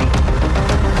everyone.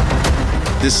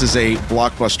 This is a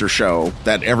blockbuster show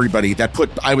that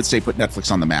put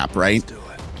Netflix on the map, right?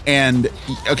 And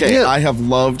okay, Yeah. I have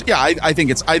loved. Yeah, I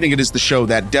think it is the show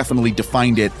that definitely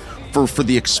defined it for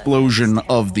the explosion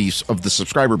of the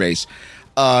subscriber base.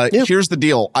 Here's the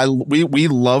deal. We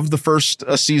love the first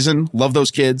season. Love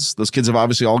those kids. Those kids have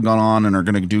obviously all gone on and are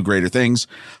going to do greater things.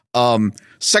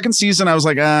 Second season, I was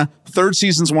like, third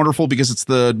season's wonderful because it's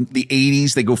the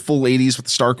 80s. They go full 80s with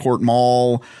the Starcourt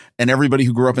Mall, and everybody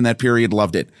who grew up in that period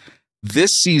loved it.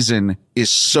 This season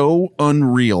is so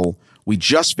unreal. We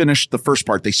just finished the first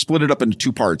part. They split it up into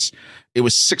two parts. It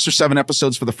was 6 or 7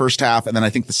 episodes for the first half, and then I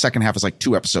think the second half is like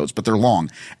 2 episodes, but they're long.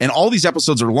 And all these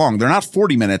episodes are long. They're not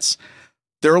 40 minutes.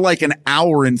 They're like an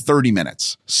hour and 30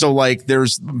 minutes. So like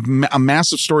there's a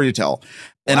massive story to tell.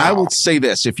 And I will say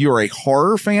this, if you're a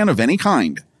horror fan of any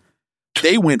kind,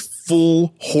 they went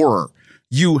full horror.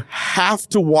 You have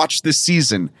to watch this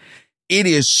season. It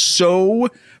is so,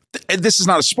 this is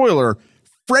not a spoiler.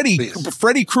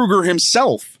 Freddy Krueger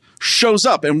himself shows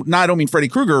up. And I don't mean Freddy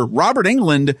Krueger. Robert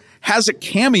Englund has a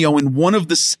cameo in one of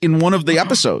the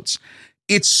episodes.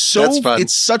 It's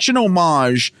such an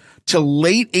homage to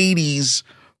late 80s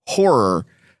horror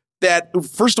that,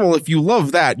 first of all, if you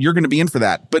love that, you're going to be in for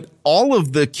that. But all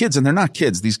of the kids, and they're not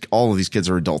kids, all of these kids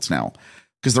are adults now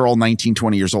because they're all 19,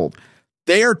 20 years old.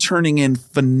 They are turning in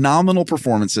phenomenal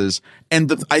performances.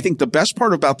 And I think the best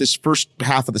part about this first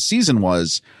half of the season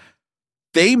was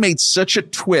they made such a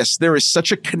twist. There is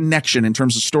such a connection in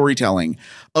terms of storytelling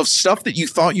of stuff that you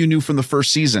thought you knew from the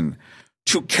first season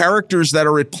to characters that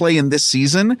are at play in this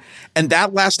season. And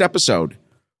that last episode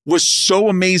was so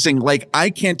amazing. Like, I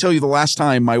can't tell you the last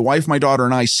time my wife, my daughter,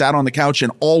 and I sat on the couch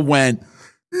and all went,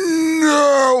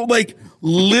 no, like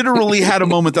literally had a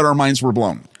moment that our minds were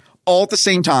blown all at the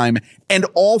same time and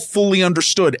all fully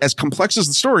understood, as complex as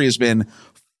the story has been,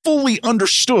 fully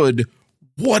understood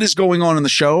what is going on in the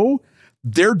show.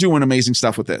 They're doing amazing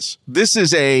stuff with this. This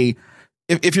is if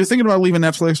you're thinking about leaving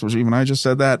Netflix, which even I just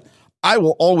said that, I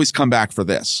will always come back for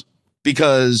this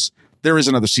because there is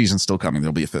another season still coming.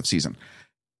 There'll be a 5th season.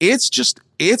 It's just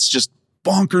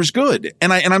bonkers good.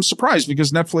 And I'm surprised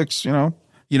because Netflix,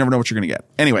 you never know what you're going to get.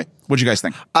 Anyway, what'd you guys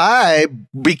think?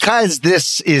 Because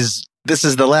this is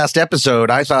the last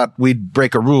episode, I thought we'd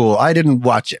break a rule. I didn't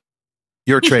watch it,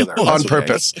 your trailer, on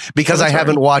purpose, because I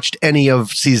haven't watched any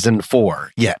of season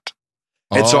 4 yet.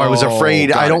 And so I was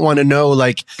afraid, I don't want to know,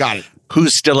 got it.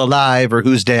 Who's still alive or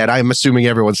who's dead. I'm assuming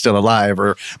everyone's still alive,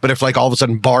 but if all of a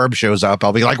sudden Barb shows up,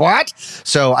 I'll be like, what?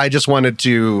 So I just wanted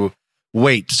to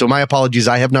wait. So my apologies.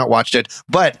 I have not watched it,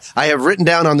 but I have written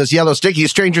down on this yellow sticky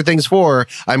Stranger Things 4.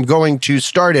 I'm going to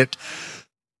start it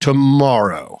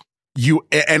tomorrow.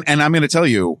 And I'm going to tell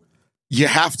you, you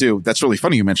have to. That's really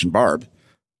funny. You mentioned Barb.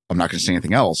 I'm not going to say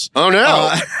anything else. Oh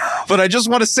no. But I just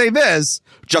want to say this,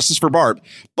 justice for Barb.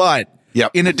 But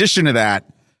in addition to that,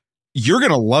 you're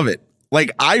going to love it.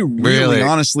 Like, I really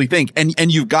honestly think, and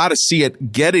you've got to see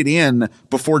it, get it in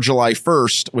before July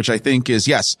 1st, which I think is,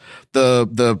 yes, the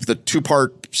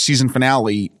 2-part season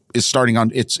finale is starting on,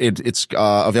 it's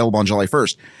available on July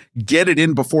 1st. Get it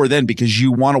in before then because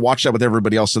you want to watch that with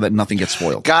everybody else so that nothing gets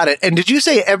spoiled. Got it. And did you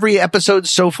say every episode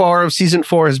so far of season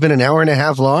 4 has been an hour and a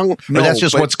half long? No, or that's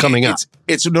just what's coming up?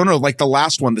 It's no, like the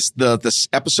last one, this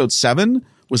episode 7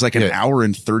 was like an hour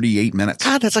and 38 minutes.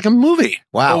 God, that's like a movie.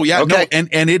 Wow. Oh, yeah. Okay. No,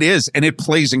 and it is. And it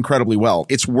plays incredibly well.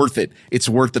 It's worth it. It's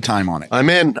worth the time on it. I'm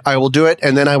in. I will do it.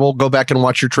 And then I will go back and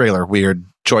watch your trailer. Weird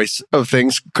choice of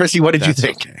things. Chrissy, what did you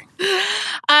think? Okay.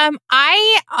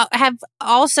 I have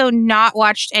also not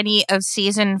watched any of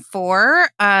season 4.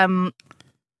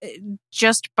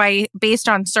 Just based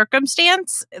on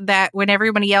circumstance that when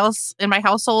everybody else in my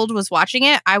household was watching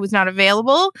it, I was not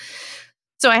available.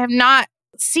 So I have not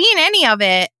seen any of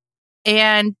it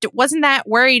and wasn't that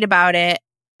worried about it.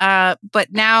 But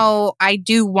now I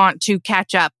do want to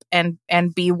catch up and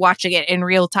be watching it in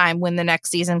real time when the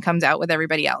next season comes out with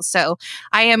everybody else. So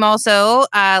I am also,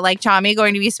 like Tommy,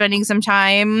 going to be spending some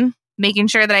time making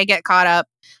sure that I get caught up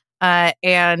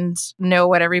and know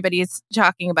what everybody's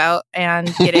talking about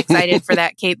and get excited for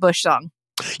that Kate Bush song.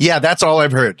 Yeah, that's all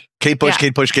I've heard. Kate Bush,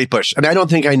 Kate Bush, Kate Bush. And I don't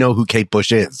think I know who Kate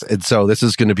Bush is. And so this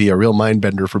is going to be a real mind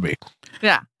bender for me.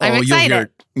 Yeah, I'm excited.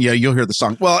 You'll hear the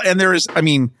song. Well, and there is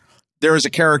a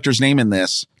character's name in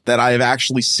this that I have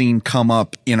actually seen come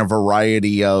up in a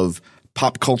variety of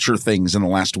pop culture things in the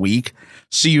last week.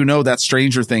 So you know that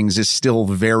Stranger Things is still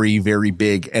very, very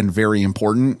big and very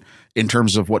important in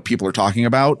terms of what people are talking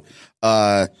about.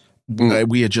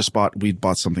 We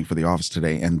bought something for the office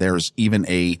today, and there's even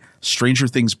a Stranger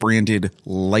Things branded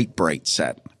Light Bright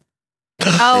set.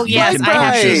 Oh, yes, I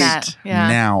have seen that. Yeah.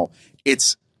 Now,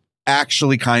 it's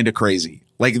actually kind of crazy.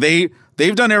 Like they've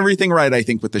done everything right, I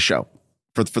think, with the show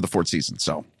for the 4th season.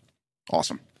 So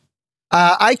awesome.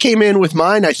 I came in with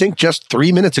mine, I think, just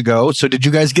 3 minutes ago. So did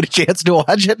you guys get a chance to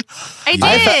watch it?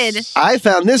 I did. I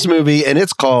found this movie, and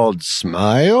it's called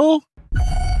Smile.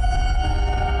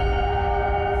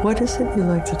 What is it you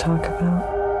like to talk about?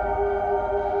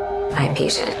 Hi,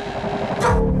 patient.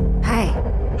 Hi.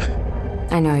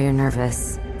 I know you're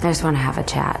nervous. I just want to have a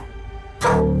chat.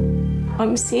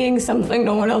 I'm seeing something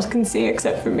no one else can see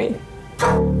except for me.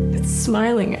 It's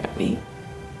smiling at me.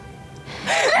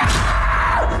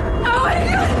 Oh my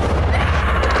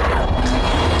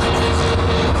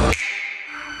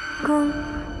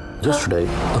God! Yesterday,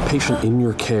 a patient in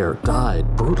your care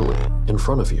died brutally in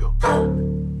front of you.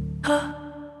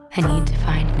 I need to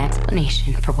find an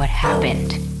explanation for what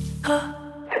happened.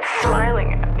 It's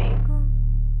smiling at me.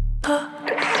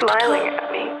 It's smiling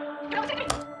at me.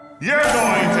 You're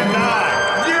going to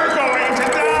die! You're going to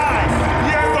die!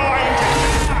 You're going to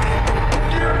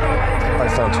die! You're going to die! I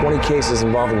found 20 cases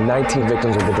involving 19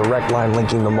 victims with a direct line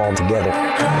linking them all together.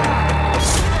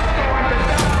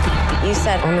 You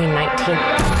said only 19.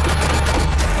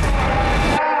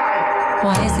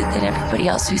 Why is it that everybody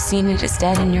else who's seen it is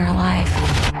dead and you're alive?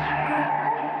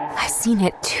 I've seen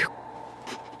it too.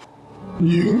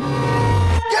 You?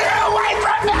 Get away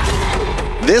from me!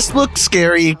 This looks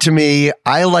scary to me.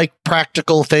 I like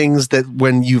practical things that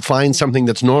when you find something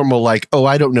that's normal, like, oh,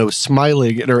 I don't know,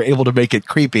 smiling, and are able to make it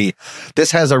creepy.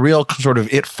 This has a real sort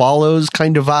of It Follows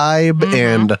kind of vibe.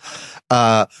 And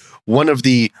one of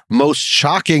the most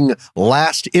shocking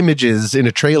last images in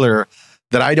a trailer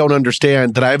that I don't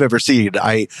understand that I've ever seen.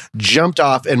 I jumped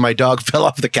off and my dog fell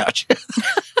off the couch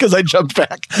because I jumped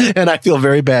back, and I feel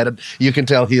very bad. And you can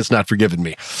tell he has not forgiven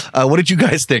me. What did you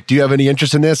guys think? Do you have any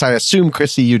interest in this? I assume,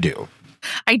 Chrissy, you do.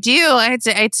 I do.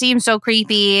 It seems so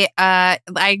creepy. I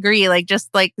agree. Like, just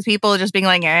like people just being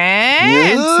like,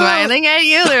 and smiling at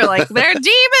you. They're like, they're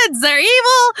demons. They're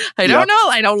evil. I don't know.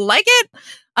 I don't like it.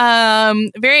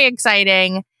 Very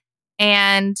exciting.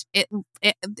 And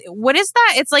what is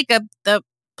that? It's like the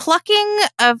plucking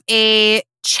of a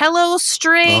cello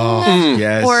string,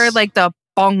 or like the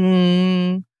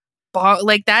bong,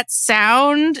 like that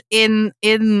sound in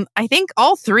I think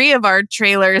all 3 of our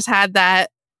trailers had that.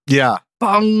 Yeah.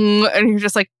 Bong, and you're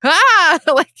just like,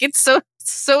 like it's so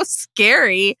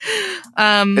scary.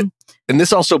 And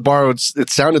this also borrowed, it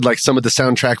sounded like some of the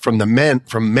soundtrack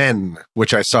from Men,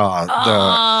 which I saw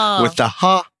with the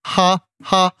ha ha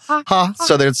ha ha.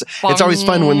 So it's always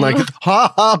fun when like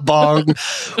ha ha bong.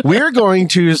 We're going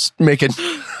to make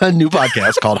a new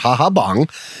podcast called Ha Ha Bong,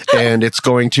 and it's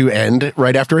going to end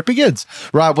right after it begins.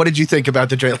 Rob, what did you think about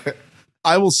the trailer?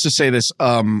 I will just say this.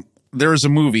 There is a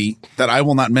movie that I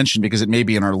will not mention because it may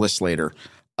be in our list later,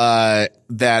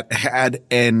 that had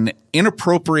an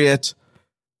inappropriate,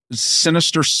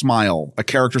 sinister smile, a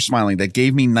character smiling that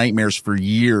gave me nightmares for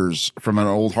years from an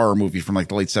old horror movie from like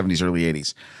the late 70s, early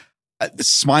 80s.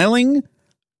 Smiling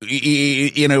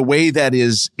in a way that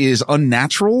is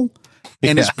unnatural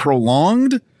and is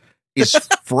prolonged, is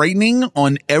frightening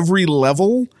on every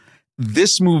level.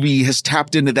 This movie has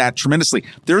tapped into that tremendously.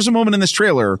 There's a moment in this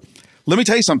trailer. Let me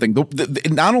tell you something.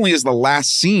 Not only is the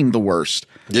last scene the worst,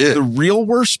 the real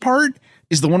worst part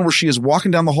is the one where she is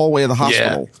walking down the hallway of the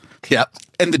hospital. Yep.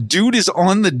 And the dude is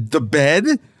on the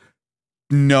bed.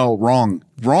 No, wrong,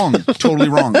 totally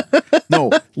wrong.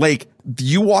 No, like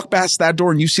you walk past that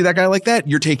door and you see that guy like that,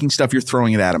 you're taking stuff, you're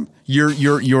throwing it at him.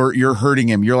 You're hurting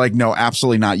him. You're like, no,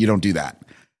 absolutely not. You don't do that.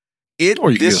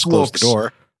 Or you can just close the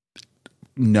door.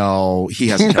 No, he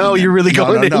hasn't. No, you're really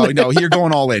going in. No, you're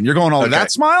going all in. You're going all in. Okay.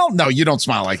 That smile? No, you don't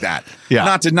smile like that.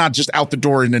 Yeah. Not just out the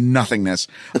door into nothingness.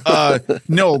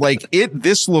 No, like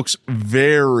this looks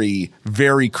very,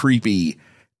 very creepy.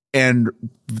 And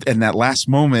that last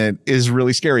moment is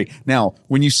really scary. Now,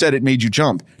 when you said it made you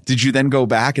jump, did you then go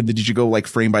back and did you go like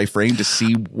frame by frame to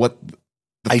see what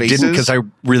the face is? I didn't, because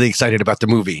I'm really excited about the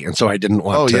movie, and so I didn't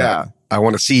want to. Yeah. I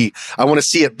want to see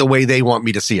it the way they want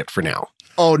me to see it for now.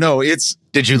 Oh no,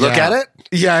 Did you look at it?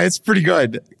 Yeah, it's pretty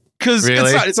good. Because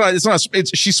really?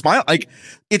 She smiled like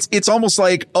it's almost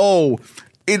like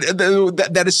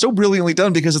that is so brilliantly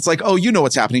done, because it's like, oh, you know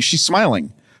what's happening. She's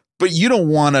smiling. But you don't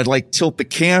want to like tilt the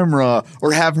camera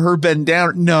or have her bend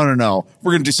down. No.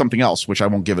 We're going to do something else, which I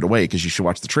won't give it away because you should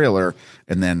watch the trailer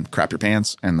and then crap your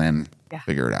pants and then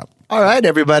figure it out. All right,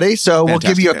 everybody. So we'll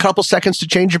give you a couple seconds to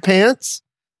change your pants.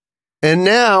 And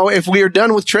now, if we are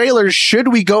done with trailers,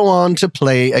 should we go on to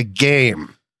play a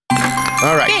game?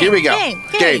 All right, here we go.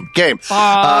 Game.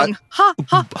 Bong. Ha,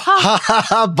 ha,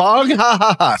 ha. Bong, ha,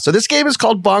 ha, ha. So this game is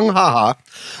called Bong, ha,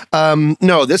 ha.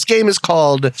 No, this game is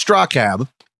called Straw Cab.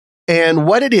 And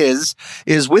what it is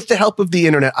with the help of the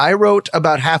internet, I wrote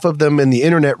about half of them and the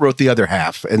internet wrote the other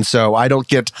half. And so I don't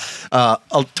get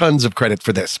tons of credit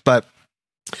for this. But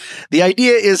the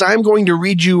idea is I'm going to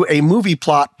read you a movie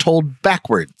plot told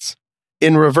backwards,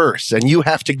 in reverse, and you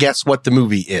have to guess what the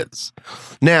movie is.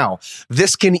 Now,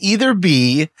 this can either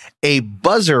be a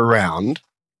buzzer round,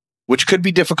 which could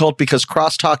be difficult because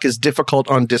crosstalk is difficult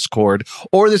on Discord,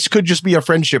 or this could just be a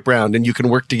friendship round and you can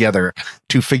work together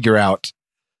to figure out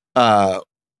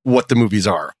what the movies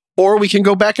are. Or we can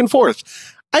go back and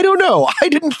forth. I don't know. I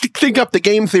didn't think up the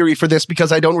game theory for this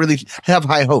because I don't really have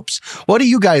high hopes. What do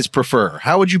you guys prefer?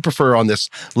 How would you prefer on this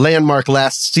landmark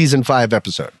last season 5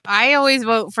 episode? I always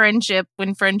vote friendship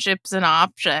when friendship's an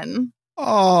option.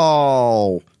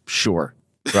 Oh, sure.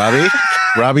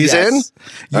 Robbie's in?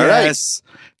 All right.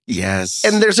 Yes.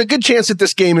 And there's a good chance that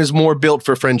this game is more built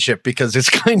for friendship because it's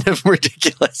kind of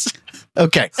ridiculous.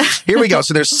 Okay, here we go.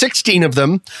 So there's 16 of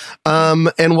them. And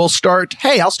I'll start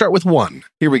with one.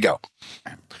 Here we go.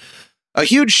 A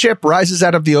huge ship rises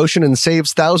out of the ocean and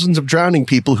saves thousands of drowning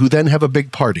people who then have a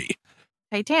big party.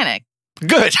 Titanic.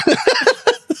 Good.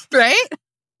 Right?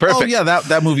 Perfect. Oh, yeah,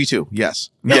 that movie too. Yes.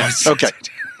 Yes. Okay.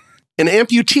 An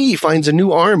amputee finds a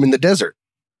new arm in the desert.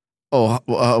 Oh,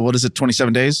 what is it?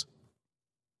 27 days?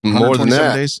 More than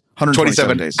that. Days?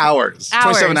 127 days. Hours.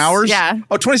 27 hours? Yeah.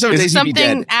 Oh, 27 days he'd be dead.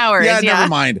 Something hours. Yeah, never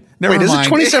mind. Wait, is it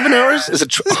 27 hours? Is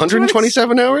it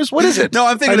 127 hours? What is it? No,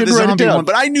 I'm thinking of the zombie one,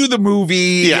 but I knew the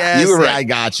movie. Yeah, yes, you were right. I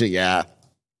gotcha, yeah.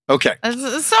 Okay.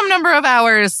 Some number of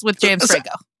hours with James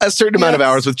Franco. A certain amount of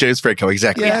hours with James Franco,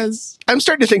 exactly. Yes. I'm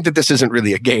starting to think that this isn't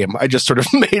really a game. I just sort of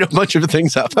made a bunch of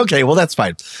things up. Okay, well, that's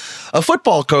fine. A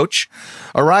football coach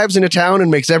arrives in a town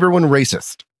and makes everyone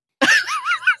racist.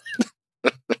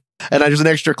 And there's an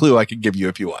extra clue I could give you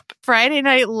if you want. Friday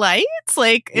Night Lights?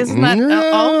 Like, isn't that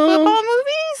all football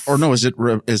movies? Or no, is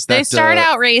that... They start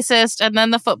out racist, and then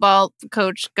the football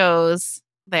coach goes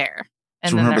there.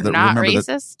 And then they're not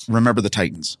racist? Remember the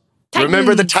Titans.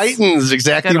 Remember the Titans.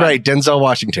 Exactly right. Denzel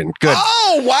Washington. Good.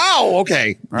 Oh, wow.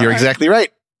 Okay. You're exactly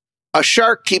right. A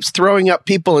shark keeps throwing up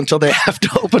people until they have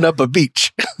to open up a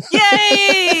beach.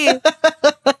 Yay!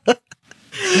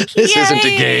 This isn't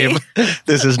a game.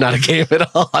 This is not a game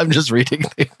at all. I'm just reading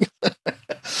things.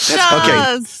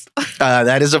 Jaws. Okay.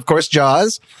 That is, of course,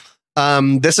 Jaws.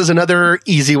 This is another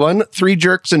easy one. 3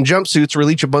 jerks in jumpsuits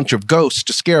release a bunch of ghosts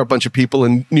to scare a bunch of people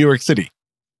in New York City.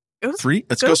 It's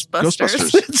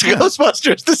Ghostbusters. It's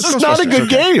Ghostbusters. This is not a good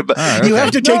game. Right, you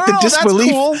have to take the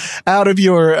disbelief out of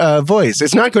your voice.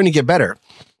 It's not going to get better.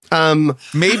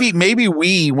 Maybe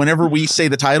whenever we say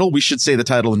the title, we should say the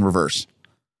title in reverse.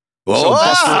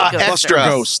 Oh, so extra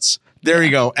ghosts. There you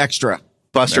go. Extra.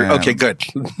 Buster. Okay, good.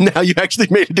 Now you actually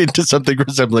made it into something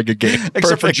resembling a game.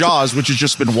 Except for Jaws, which has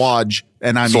just been Wodge.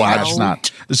 And I mean, that's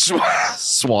not.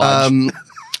 Swodge.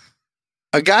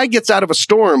 A guy gets out of a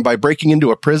storm by breaking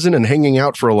into a prison and hanging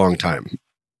out for a long time.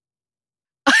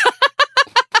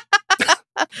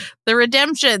 The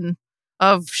redemption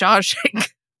of Shawshank.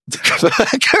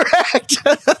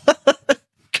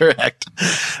 Correct.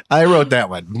 I wrote that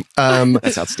one.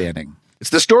 That's outstanding. It's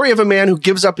the story of a man who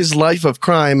gives up his life of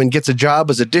crime and gets a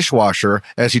job as a dishwasher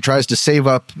as he tries to save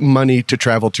up money to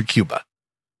travel to Cuba.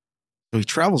 So he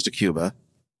travels to Cuba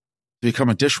to become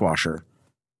a dishwasher.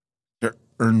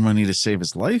 earn money to save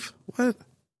his life? What?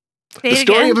 The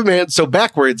story of a man, so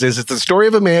backwards is, it's the story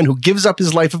of a man who gives up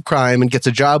his life of crime and gets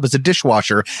a job as a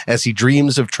dishwasher as he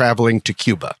dreams of traveling to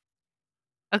Cuba.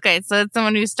 Okay, so it's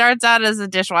someone who starts out as a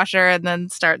dishwasher and then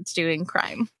starts doing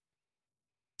crime.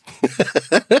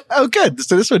 Oh, good.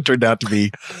 So this one turned out to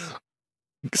be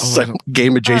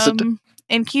game adjacent.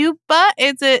 In Cuba?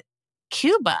 Is it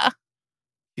Cuba?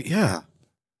 Yeah.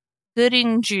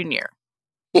 Gooding Jr.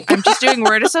 I'm just doing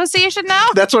word association now?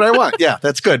 That's what I want. Yeah,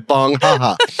 that's good. Bong,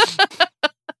 haha.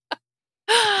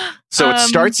 So it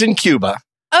starts in Cuba.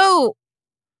 Oh,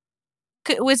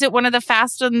 was it one of the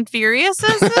Fast and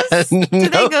Furiouses? No. Do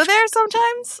they go there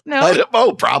sometimes?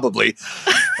 No. Probably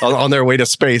on their way to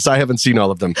space. I haven't seen all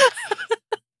of them.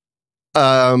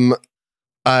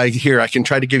 Here, I can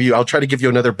try to give you. I'll try to give you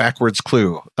another backwards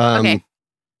clue. Okay.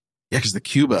 Yeah, because the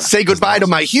Cuba. Say goodbye to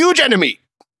my huge enemy.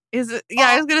 Is it? Yeah,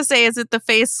 I was gonna say, is it the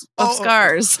face of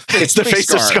scars? It's the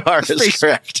face of scars.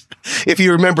 Correct. If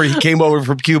you remember, he came over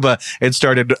from Cuba and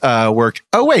started work.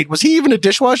 Oh wait, was he even a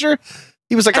dishwasher?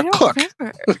 He was like a cook.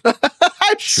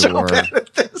 I'm so bad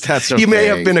at this. That's okay. He may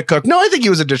have been a cook. No, I think he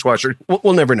was a dishwasher.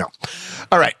 We'll never know.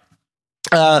 All right.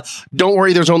 Don't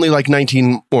worry. There's only like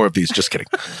 19 more of these. Just kidding.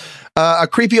 A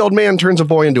creepy old man turns a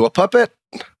boy into a puppet.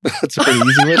 That's a pretty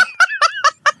easy one.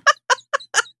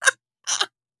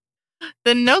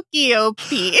 The Nokia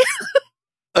P.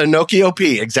 A Nokia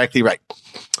P. Exactly right.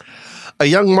 A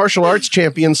young martial arts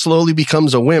champion slowly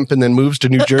becomes a wimp and then moves to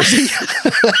New Jersey.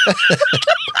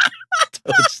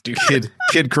 Kid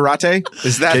Karate?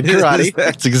 Is that Kid Karate?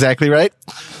 That's exactly right.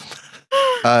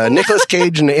 Nicolas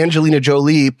Cage and Angelina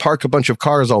Jolie park a bunch of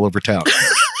cars all over town.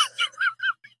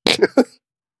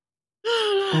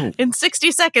 In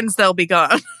 60 seconds, they'll be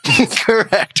gone.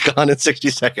 Correct. Gone in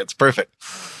 60 seconds. Perfect.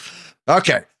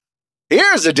 Okay.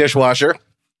 Here's a dishwasher.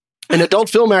 An adult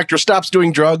film actor stops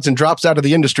doing drugs and drops out of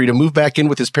the industry to move back in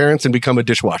with his parents and become a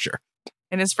dishwasher.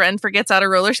 And his friend forgets how to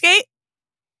roller skate?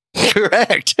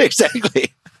 Correct.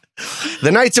 Exactly. The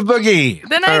Knights of Boogie.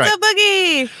 The Knights of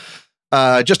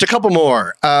Boogie. Just a couple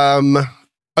more.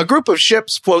 A group of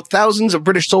ships float thousands of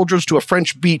British soldiers to a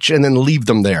French beach and then leave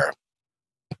them there.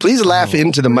 Please laugh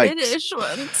into the mic. British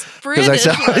ones. Because I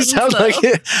sound like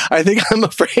it. I think I'm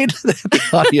afraid that the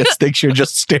audience thinks you're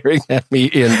just staring at me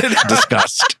in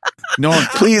disgust. No,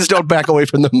 please don't back away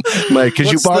from the mic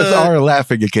because you both are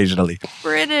laughing occasionally.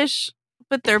 British,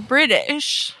 but they're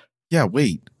British. Yeah,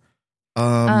 wait. Did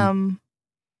I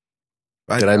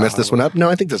mess this one up? No,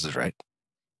 I think this is right.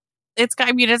 It's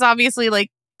obviously like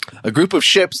a group of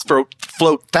ships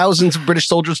float thousands of British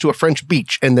soldiers to a French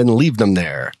beach and then leave them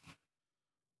there.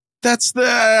 That's the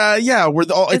where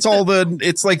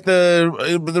it's like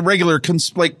the regular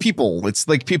like people. It's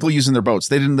like people using their boats.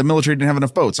 The military didn't have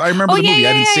enough boats. I remember the movie.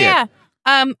 I didn't see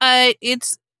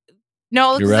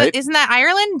it. Isn't that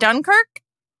Ireland? Dunkirk.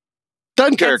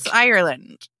 Dunkirk. That's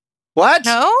Ireland. What?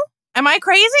 No, am I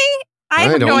crazy? I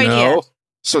have no idea.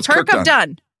 So it's Kirk of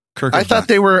Dun. I thought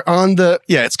they were on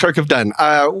it's Kirk of Dun.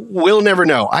 We'll never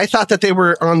know. I thought that they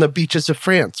were on the beaches of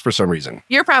France for some reason.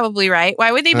 You're probably right.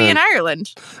 Why would they be in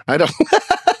Ireland? I don't.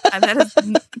 And that has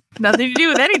nothing to do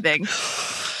with anything.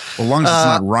 Well, as long as it's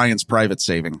not Ryan's private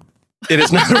saving. It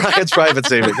is not Ryan's private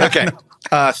saving. Okay.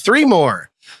 3 more.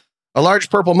 A large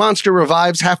purple monster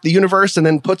revives half the universe and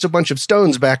then puts a bunch of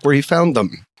stones back where he found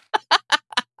them.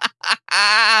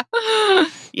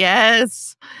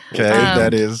 Yes. Okay,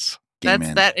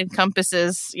 that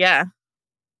encompasses, yeah,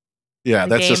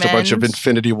 that's just a bunch of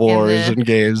Infinity Wars and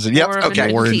games. Yep.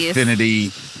 Okay. War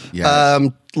Infinity. Yeah.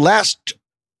 Last,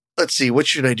 let's see. What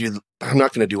should I do? I'm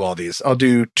not going to do all these. I'll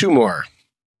do 2 more.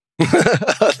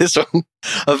 This one.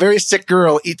 A very sick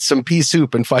girl eats some pea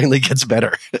soup and finally gets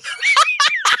better.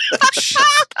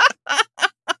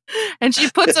 And she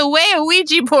puts away a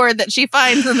Ouija board that she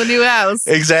finds in the new house.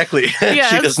 Exactly.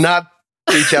 Yes. She does not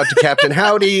reach out to Captain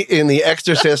Howdy in The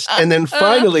Exorcist. And then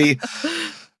finally,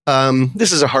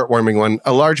 this is a heartwarming one.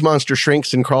 A large monster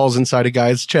shrinks and crawls inside a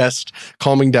guy's chest,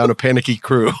 calming down a panicky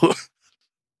crew.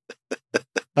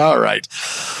 All right.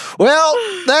 Well,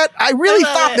 I really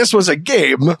thought this was a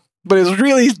game, but it was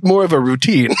really more of a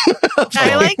routine.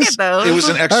 I like it, though. It was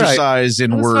an exercise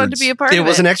in words. Fun to be a part of it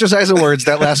was an exercise in words.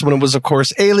 That last one was, of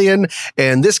course, Alien,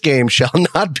 and this game shall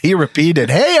not be repeated.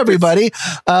 Hey, everybody.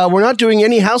 We're not doing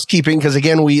any housekeeping because,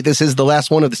 again, this is the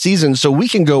last one of the season, so we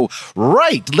can go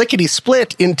right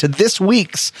lickety-split into this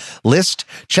week's list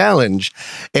challenge.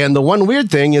 And the one weird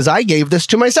thing is I gave this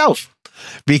to myself.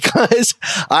 Because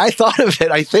I thought of it,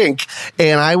 I think,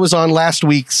 and I was on last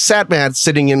week's SatMat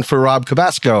sitting in for Rob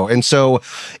Cabasco. And so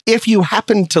if you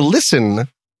happen to listen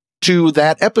to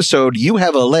that episode, you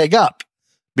have a leg up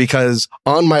because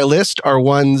on my list are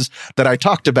ones that I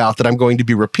talked about that I'm going to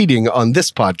be repeating on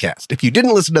this podcast. If you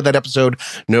didn't listen to that episode,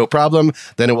 no problem.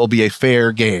 Then it will be a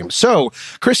fair game. So,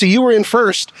 Chrissy, you were in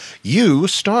first. You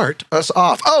start us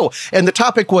off. Oh, and the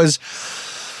topic was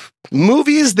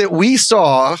movies that we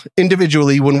saw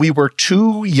individually when we were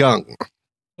too young.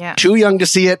 Yeah. Too young to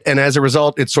see it, and as a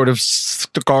result, it sort of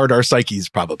scarred our psyches,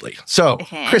 probably. So,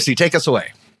 Chrissy, take us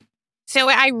away. So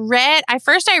I read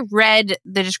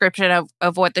the description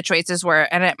of what the choices were,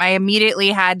 and I immediately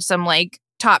had some like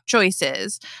top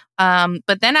choices.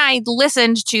 But then I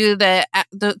listened to the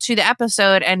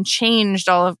episode and changed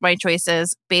all of my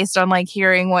choices based on like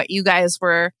hearing what you guys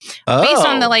were based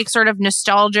on the like sort of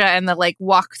nostalgia and the like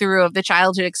walkthrough of the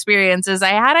childhood experiences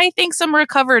I had. I think some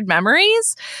recovered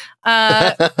memories.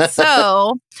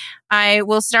 So I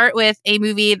will start with a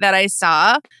movie that I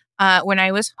saw when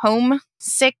I was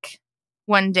homesick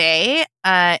one day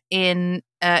in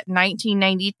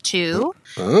 1992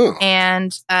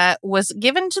 and was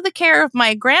given to the care of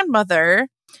my grandmother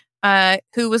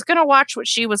who was going to watch what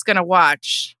she was going to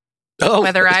watch,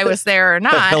 whether I was there or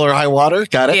not. Hell or high water.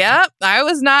 Got it. Yep. I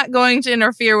was not going to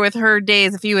interfere with her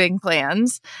day's viewing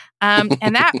plans.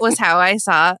 And that was how I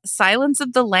saw Silence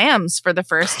of the Lambs for the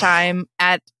first time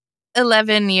at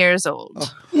 11 years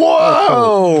old.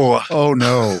 Whoa! Oh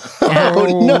no!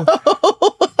 Oh no!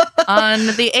 On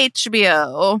the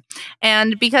HBO.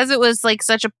 And because it was like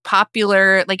such a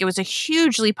popular, like it was a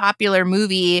hugely popular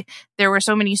movie, there were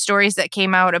so many stories that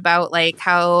came out about like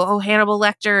how Hannibal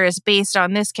Lecter is based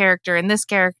on this character and this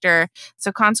character.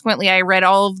 So consequently, I read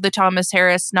all of the Thomas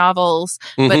Harris novels,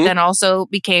 but then also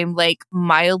became like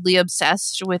mildly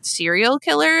obsessed with serial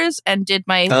killers and did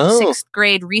my 6th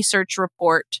grade research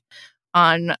report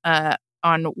on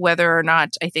whether or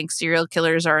not I think serial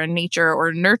killers are a nature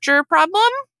or nurture problem.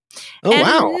 Oh, and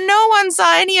wow. No one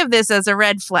saw any of this as a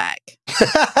red flag.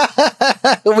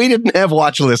 We didn't have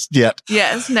watch lists yet.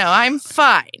 Yes, no, I'm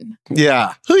fine.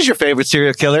 Yeah. Who's your favorite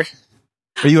serial killer?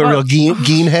 Are you a real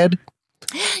geen head?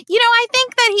 You know, I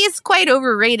think that he's quite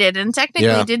overrated and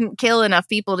technically didn't kill enough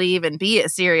people to even be a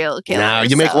serial killer. No,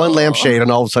 you make one lampshade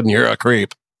and all of a sudden you're a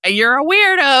creep. You're a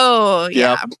weirdo. Yep.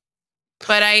 Yeah.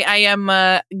 But I am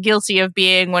guilty of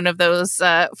being one of those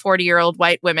 40-year-old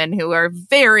white women who are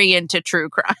very into true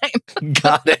crime.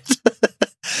 Got it.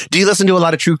 Do you listen to a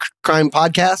lot of true crime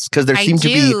podcasts? Because there seem to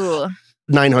be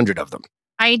 900 of them.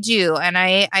 I do. And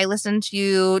I listen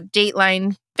to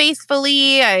Dateline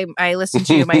faithfully. I listen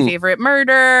to My Favorite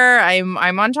Murder.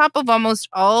 I'm on top of almost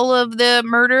all of the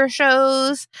murder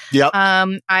shows. Yep.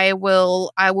 I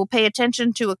will pay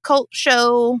attention to a cult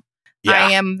show. Yeah.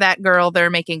 I am that girl they're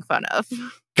making fun of.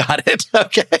 Got it.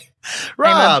 Okay.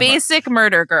 Rob. I'm a basic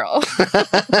murder girl.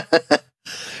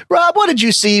 Rob, what did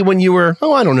you see when you were,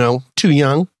 I don't know, too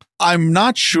young? I'm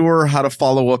not sure how to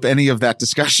follow up any of that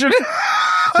discussion.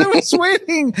 I was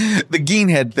waiting. The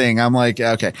Geenhead thing. I'm like,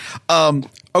 okay.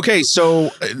 Okay, so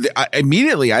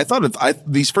immediately I thought of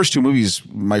these first two movies,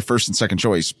 my first and second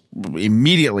choice,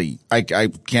 immediately. I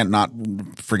can't not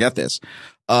forget this.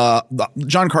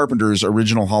 John Carpenter's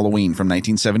original Halloween from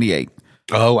 1978.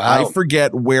 Oh, wow. I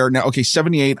forget where now. Okay,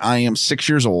 78, I am 6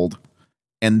 years old.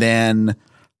 And then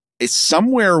it's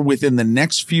somewhere within the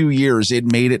next few years, it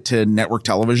made it to network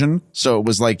television. So it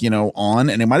was like, on,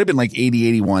 and it might have been like 80,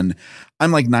 81.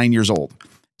 I'm like 9 years old.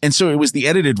 And so it was the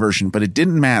edited version, but it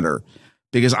didn't matter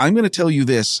because I'm going to tell you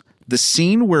this. The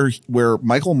scene where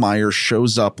Michael Myers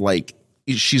shows up, like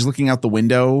she's looking out the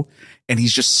window and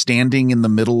he's just standing in the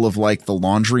middle of like the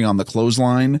laundry on the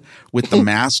clothesline with the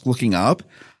mask looking up.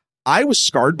 I was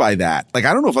scarred by that. Like,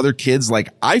 I don't know if other kids, like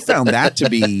I found that to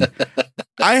be,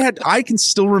 I can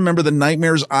still remember the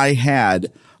nightmares I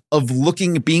had of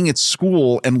being at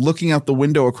school and looking out the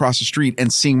window across the street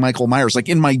and seeing Michael Myers, like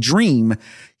in my dream,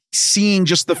 seeing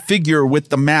just the figure with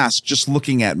the mask, just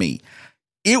looking at me.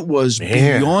 It was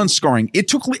beyond scarring.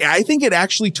 I think it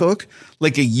actually took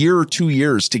like a year or 2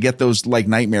 years to get those like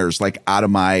nightmares, like out of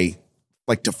my,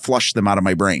 like to flush them out of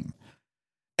my brain.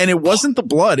 And it wasn't the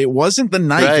blood. It wasn't the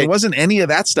knife. Right. It wasn't any of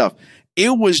that stuff. It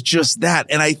was just that.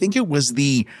 And I think it was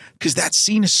because that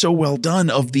scene is so well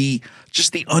done of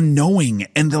just the unknowing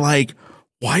and the like,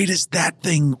 why is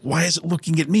it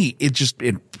looking at me? It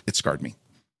scarred me.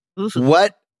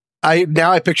 What?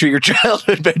 I picture your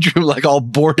childhood bedroom like all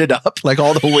boarded up, like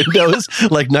all the windows,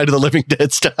 like Night of the Living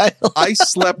Dead style. I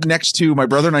slept next to, my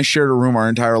brother and I shared a room our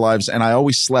entire lives, and I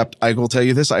always slept, I will tell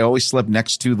you this, I always slept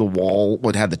next to the wall,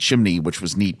 what had the chimney, which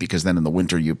was neat because then in the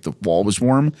winter the wall was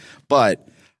warm, but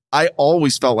I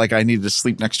always felt like I needed to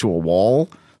sleep next to a wall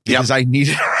because I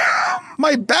needed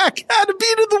My back had to be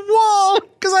to the wall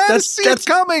because I had to see it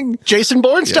coming. Jason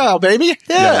Bourne style, baby.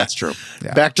 Yeah, that's true.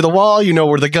 Yeah. Back to the wall. You know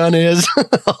where the gun is.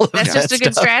 That's just a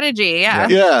good strategy. Yeah.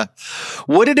 Yeah.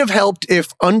 Would it have helped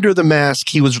if under the mask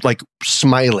he was like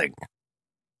smiling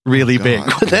really big?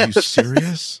 Are you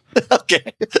serious?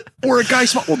 Okay. Or a guy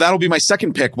smile. Well, that'll be my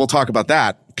second pick. We'll talk about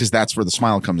that because that's where the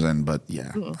smile comes in. But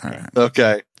yeah. All right.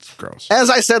 Okay. It's gross. As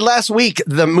I said last week,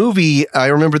 the movie, I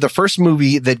remember the first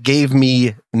movie that gave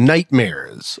me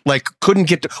nightmares. Like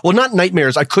not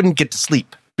nightmares. I couldn't get to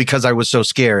sleep because I was so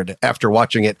scared after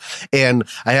watching it. And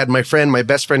I had my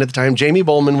best friend at the time, Jamie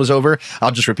Bowman, was over.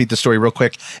 I'll just repeat the story real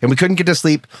quick. And we couldn't get to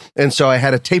sleep. And so I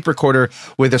had a tape recorder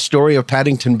with a story of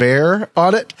Paddington Bear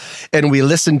on it. And we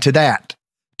listened to that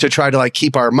to try to like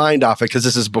keep our mind off it. Because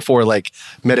this is before like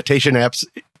meditation apps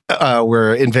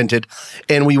were invented.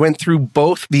 And we went through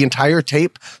the entire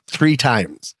tape 3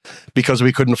 times because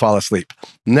we couldn't fall asleep.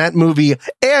 And that movie,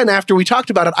 and after we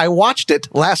talked about it, I watched it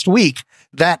last week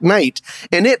that night,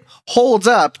 and it holds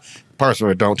up. Parts of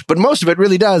it don't, but most of it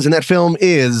really does. And that film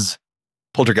is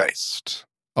Poltergeist.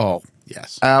 Oh,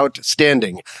 yes.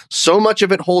 Outstanding. So much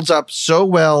of it holds up so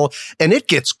well, and it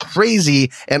gets crazy,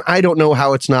 and I don't know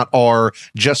how it's not R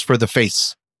just for the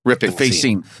face ripping The face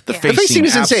scene. The face scene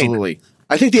is insane. Absolutely.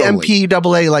 I think the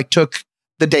MPAA like took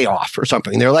the day off or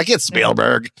something. They're like, it's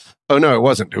Spielberg. Oh, no, it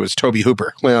wasn't. It was Toby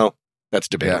Hooper. Well, that's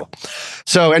debatable. Yeah.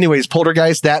 So anyways,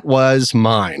 Poltergeist, that was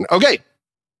mine. Okay.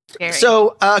 Scary.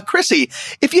 So, Chrissy,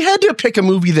 if you had to pick a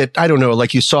movie that, I don't know,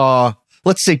 like you saw,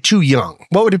 let's say Too Young,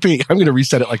 what would it be? I'm going to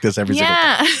reset it like this every single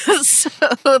time. Yeah.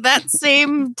 So that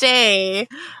same day,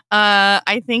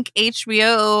 I think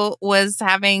HBO was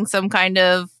having some kind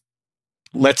of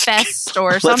fest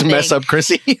or something. Let's mess up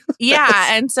Chrissy.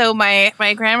 Yeah. And so my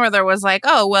grandmother was like,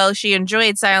 oh, well, she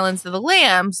enjoyed Silence of the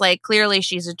Lambs. Like, clearly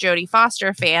she's a Jodie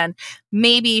Foster fan.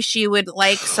 Maybe she would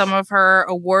like some of her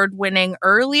award-winning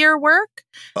earlier work.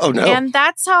 Oh, no. And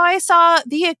that's how I saw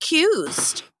The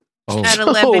Accused at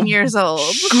 11 years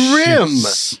old. Grim.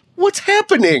 What's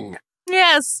happening?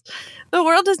 Yes. The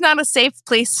world is not a safe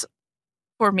place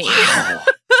for me. Wow.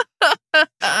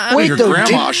 Wait, your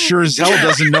grandma sure as hell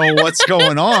doesn't know what's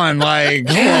going on. Like,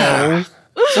 yeah.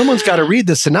 Someone's got to read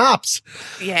the synopsis.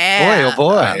 Yeah. Boy, oh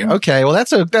boy. Okay, well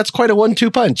that's quite a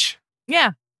 1-2 punch.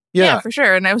 Yeah. Yeah, for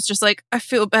sure. And I was just like, I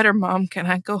feel better, Mom. Can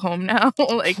I go home now?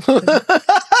 Like, no.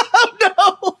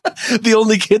 The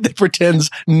only kid that pretends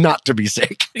not to be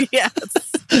sick. Yes.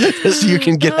 So you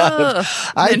can get out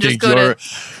of. I think your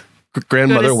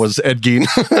grandmother was Ed Gein.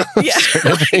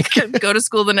 Yeah. Go to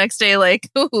school the next day like,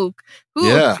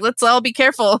 let's all be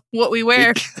careful what we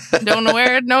wear. Don't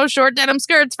wear no short denim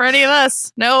skirts for any of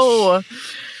us. No.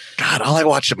 God, all I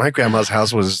watched at my grandma's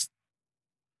house was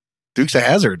Dukes of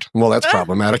Hazzard. Well, that's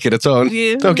problematic in its own.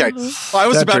 Yeah. Okay. Well, I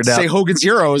was about to say Hogan's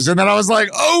Heroes, and then I was like,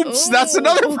 oops, that's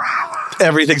another problem.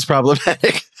 Everything's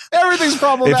problematic. Everything's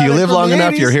problematic. If you live long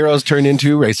enough, your heroes turn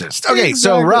into racist. Okay,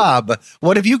 so Rob,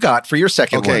 what have you got for your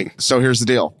second one? Okay, so here's the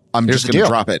deal. I'm just going to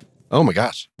drop it. Oh my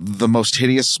gosh. The most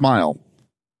hideous smile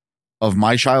of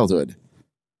my childhood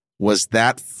was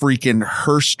that freaking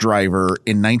hearse driver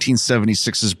in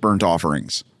 1976's Burnt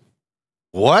Offerings.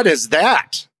 What is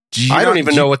that? I don't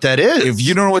even know what that is. If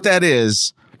you don't know what that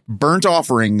is, Burnt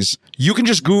Offerings, you can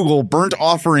just Google Burnt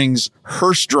Offerings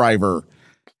hearse driver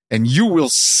and you will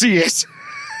see it.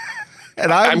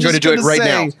 And I'm going to do it right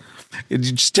now.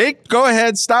 Just go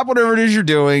ahead, stop whatever it is you're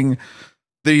doing.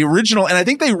 The original, and I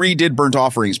think they redid Burnt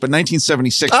Offerings, but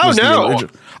 1976 was the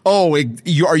original. Oh,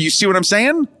 are you see what I'm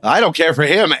saying? I don't care for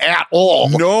him at all.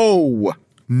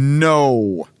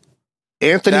 No.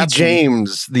 Anthony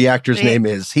James, the actor's name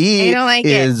is. He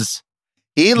looks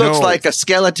like a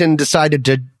skeleton decided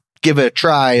to give a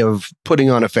try of putting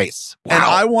on a face. Wow. And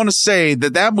I want to say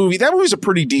that movie's a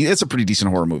pretty decent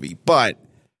horror movie, but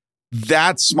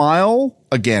that smile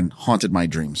again haunted my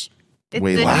dreams. The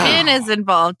chin is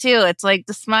involved too. It's like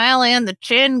the smile and the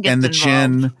chin gets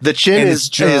involved. The chin is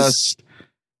just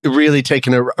really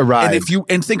taking a ride.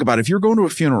 And think about it, if you're going to a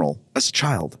funeral as a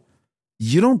child,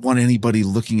 you don't want anybody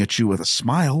looking at you with a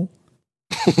smile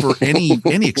for any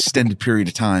extended period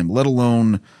of time, let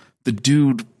alone the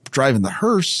dude driving the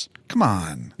hearse. Come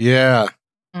on. Yeah.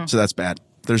 So that's bad.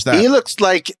 There's that. He looks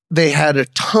like they had a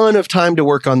ton of time to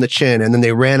work on the chin and then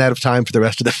they ran out of time for the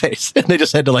rest of the face. And they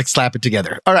just had to like slap it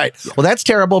together. All right. Yeah. Well, that's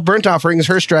terrible. Burnt Offerings,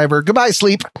 hearse driver. Goodbye,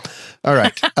 sleep. All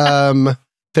right.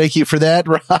 Thank you for that,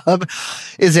 Rob.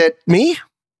 Is it me?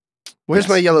 Where's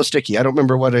my yellow sticky? I don't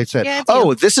remember what I said. Yeah,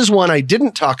 this is one I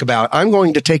didn't talk about. I'm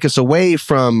going to take us away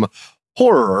from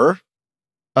horror.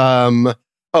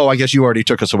 Oh, I guess you already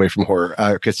took us away from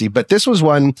horror, Chrissy. But this was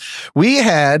one we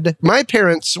had. My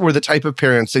parents were the type of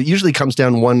parents that usually comes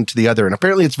down one to the other. And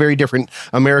apparently it's very different,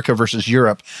 America versus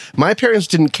Europe. My parents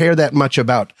didn't care that much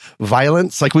about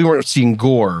violence. Like we weren't seeing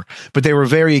gore, but they were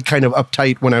very kind of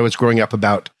uptight when I was growing up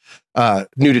about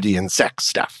nudity and sex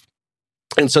stuff.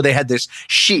 And so they had this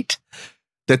sheet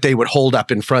that they would hold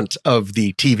up in front of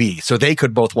the TV so they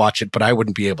could both watch it, but I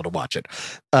wouldn't be able to watch it.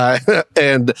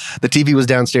 And the TV was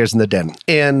downstairs in the den.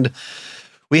 And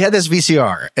we had this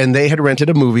VCR and they had rented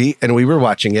a movie and we were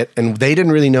watching it and they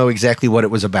didn't really know exactly what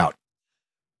it was about.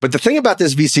 But the thing about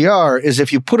this VCR is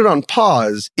if you put it on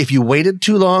pause, if you waited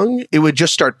too long, it would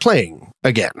just start playing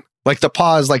again. Like the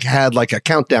pause had a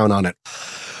countdown on it.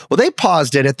 Well, they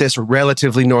paused it at this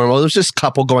relatively normal. It was just a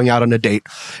couple going out on a date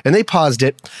and they paused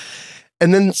it.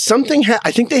 And then something,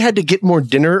 I think they had to get more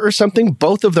dinner or something.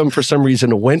 Both of them, for some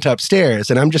reason, went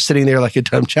upstairs. And I'm just sitting there like a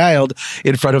dumb child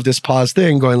in front of this pause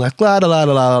thing going like, la, da, la,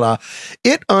 da, la, la.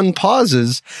 It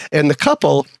unpauses and the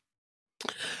couple,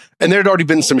 and there had already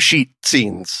been some sheet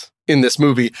scenes in this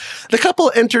movie. The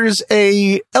couple enters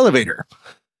a elevator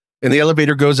and the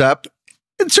elevator goes up.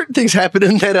 And certain things happen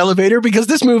in that elevator because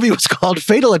this movie was called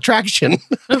Fatal Attraction.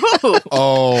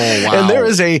 Oh, wow. And there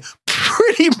is a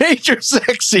pretty major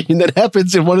sex scene that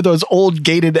happens in one of those old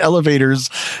gated elevators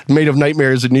made of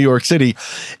nightmares in New York City.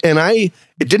 And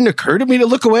it didn't occur to me to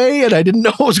look away and I didn't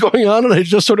know what was going on. And I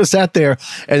just sort of sat there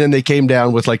and then they came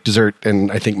down with like dessert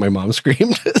and I think my mom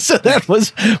screamed. So that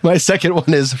was my second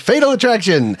one is Fatal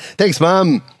Attraction. Thanks,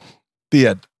 Mom. The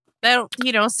end. That'll,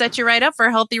 set you right up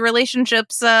for healthy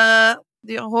relationships,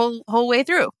 the whole way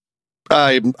through.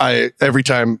 I every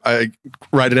time I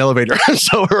ride an elevator, I'm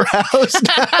so aroused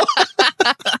now.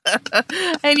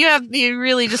 And you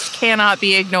really just cannot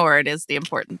be ignored is the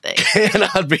important thing.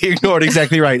 Cannot be ignored.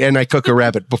 Exactly right. And I cook a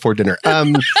rabbit before dinner.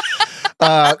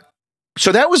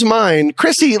 So that was mine.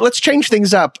 Chrissy, let's change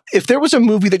things up. If there was a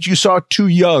movie that you saw too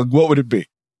young, what would it be?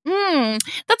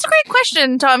 That's a great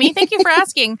question, Tommy. Thank you for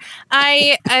asking.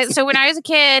 So when I was a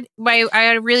kid, I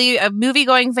had a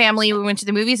movie-going family. We went to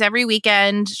the movies every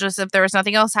weekend. Just if there was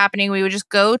nothing else happening, we would just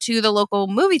go to the local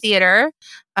movie theater,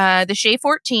 the Shea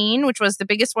 14, which was the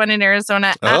biggest one in Arizona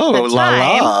at the time.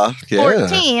 La. Yeah.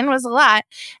 14 was a lot.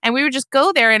 And we would just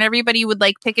go there and everybody would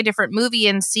pick a different movie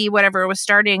and see whatever was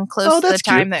starting close to the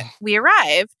time that we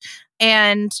arrived.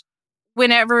 And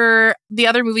whenever the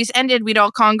other movies ended, we'd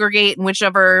all congregate in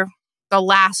whichever the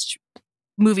last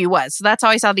movie was. So that's how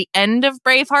I saw the end of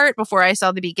Braveheart before I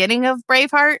saw the beginning of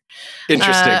Braveheart.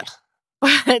 Interesting.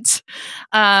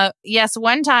 Yes,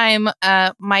 one time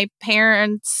my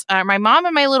parents, my mom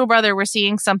and my little brother were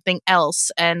seeing something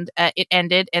else and it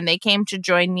ended and they came to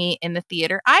join me in the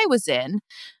theater I was in.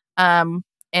 And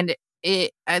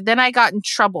then I got in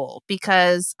trouble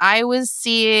because I was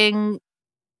seeing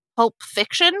Pulp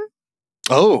Fiction.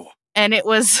 Oh. And it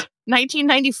was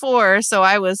 1994, so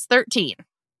I was 13.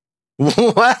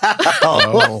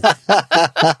 Wow.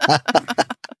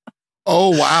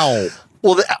 Oh, wow.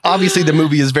 Well, obviously the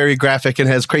movie is very graphic and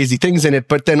has crazy things in it,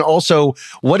 but then also,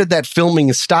 what did that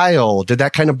filming style, did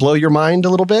that kind of blow your mind a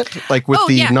little bit? Like with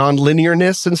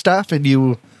non-linearness and stuff? And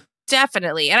you...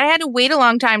 Definitely. And I had to wait a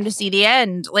long time to see the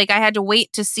end. I had to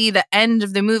wait to see the end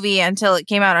of the movie until it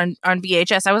came out on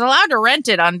VHS. I was allowed to rent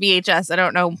it on VHS. I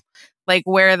don't know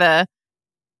where the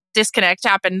disconnect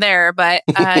happened there, but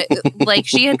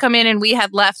she had come in and we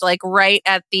had left right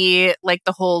at the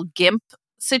the whole GIMP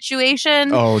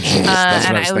situation. Oh, geez. That's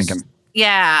what I was thinking.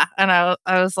 Yeah, and I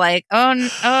was like, oh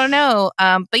no.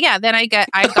 But yeah, then I got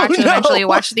to eventually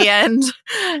watch the end,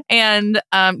 and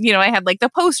I had the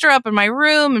poster up in my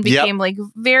room and became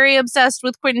very obsessed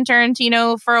with Quentin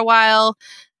Tarantino for a while.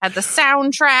 Had the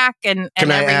soundtrack and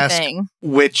Can everything. I ask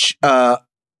which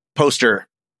poster?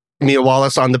 Mia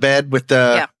Wallace on the bed with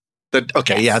the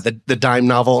dime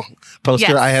novel poster.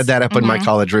 Yes. I had that up in my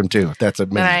college room too. That's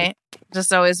amazing. And I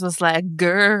just always was like,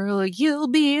 "Girl, you'll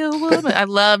be a woman." I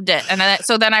loved it, and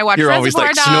so then I watched. You're always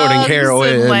snorting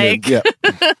heroin, and,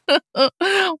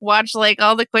 watched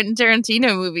all the Quentin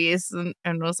Tarantino movies,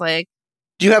 and was like,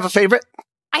 "Do you have a favorite?"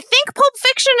 I think Pulp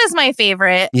Fiction is my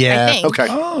favorite. Yeah. I think. Okay.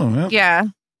 Oh, yeah.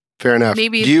 Fair enough.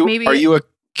 Maybe. Are you a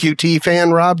QT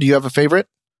fan, Rob? Do you have a favorite?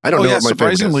 I don't know. Yeah, what my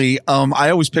surprisingly, I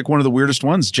always pick one of the weirdest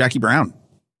ones, Jackie Brown.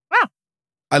 Wow.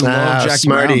 I love Jackie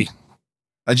Smarty. Brown.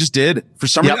 I just did. For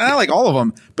some reason, I like all of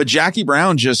them, but Jackie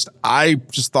Brown I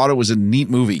just thought it was a neat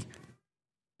movie.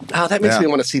 Oh, that makes me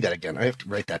want to see that again. I have to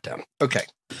write that down. Okay.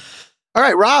 All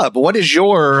right, Rob, what is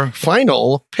your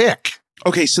final pick?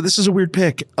 Okay, so this is a weird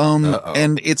pick. And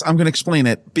I'm going to explain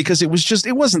it because it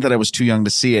wasn't that I was too young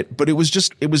to see it, but it was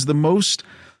the most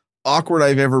awkward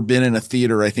I've ever been in a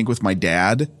theater, I think with my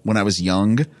dad when I was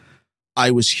young.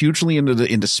 I was hugely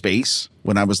into space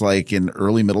when I was like in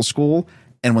early middle school.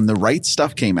 And when The Right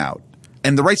Stuff came out,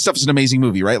 and The Right Stuff is an amazing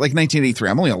movie, right? Like 1983,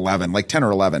 I'm only 11, like 10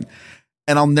 or 11.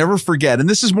 And I'll never forget. And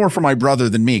this is more for my brother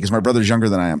than me because my brother's younger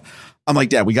than I am. I'm like,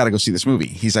 Dad, we got to go see this movie.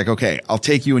 He's like, okay, I'll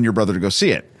take you and your brother to go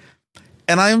see it.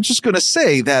 And I'm just going to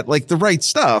say that like The Right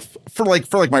Stuff for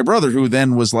my brother, who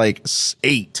then was like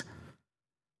 8,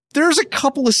 there's a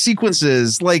couple of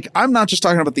sequences. Like, I'm not just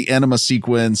talking about the enema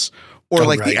sequence or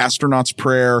the astronaut's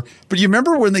prayer, but you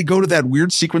remember when they go to that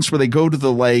weird sequence where they go to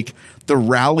the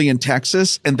rally in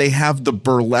Texas and they have the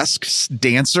burlesque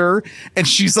dancer and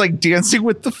she's like dancing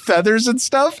with the feathers and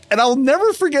stuff. And I'll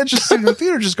never forget just sitting in the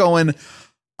theater just going,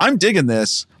 I'm digging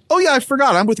this. Oh yeah, I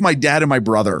forgot. I'm with my dad and my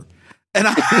brother. And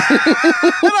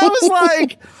I was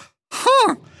like,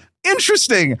 huh,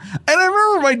 interesting. And I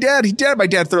remember my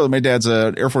dad's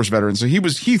an Air Force veteran, so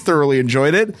he thoroughly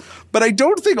enjoyed it. But I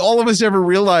don't think all of us ever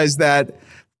realized that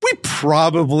we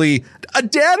probably my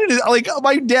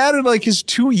dad and like his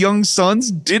 2 young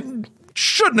sons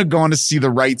shouldn't have gone to see The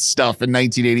Right Stuff in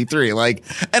 1983. Like,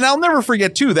 and I'll never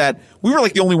forget too that we were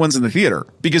like the only ones in the theater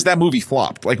because that movie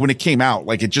flopped. Like when it came out,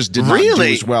 like it just did not do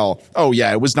as well. Oh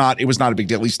yeah, it was not a big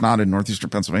deal. At least not in northeastern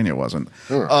Pennsylvania, it wasn't.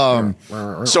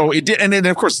 So it did, and then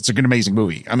of course it's an amazing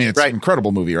movie. I mean, it's an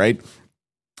incredible movie, right?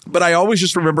 But I always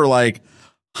just remember like,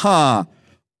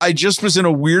 I just was in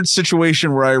a weird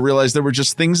situation where I realized there were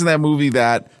just things in that movie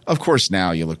that, of course,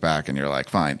 now you look back and you're like,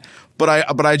 fine. But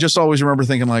I just always remember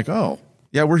thinking like, oh,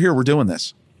 yeah, we're here. We're doing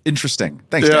this. Interesting.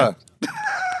 Thanks, Dad.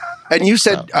 And you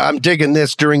said, I'm digging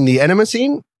this during the enema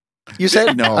scene? You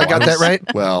said? No. I got that right?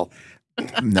 Well,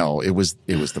 no, it was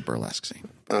the burlesque scene.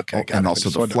 Okay. And also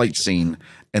the flight scene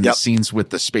and the scenes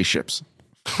with the spaceships.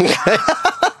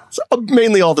 So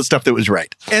mainly all the stuff that was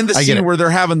right. And the scene where they're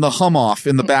having the hum off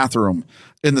in the bathroom.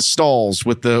 In the stalls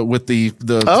with the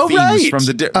themes from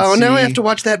the now I have to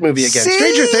watch that movie again.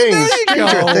 Stranger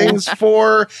Things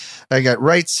 4. I got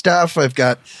Right Stuff.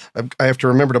 I have to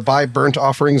remember to buy burnt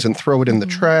offerings and throw it in the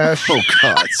trash. Oh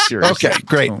God, seriously. Okay,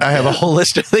 great. I have a whole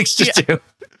list of things to do.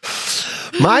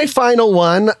 My final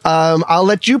one, I'll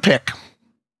let you pick.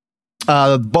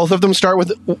 Both of them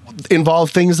involve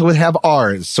things that would have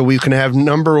R's, so we can have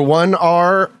number 1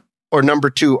 R or number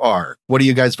 2 R. What do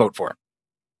you guys vote for?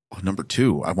 Oh, number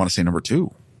 2. I want to say number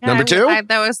 2. Yeah, number 2?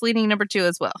 That was leading number 2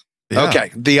 as well. Yeah. Okay.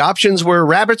 The options were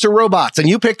rabbits or robots, and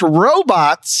you picked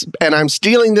robots, and I'm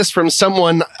stealing this from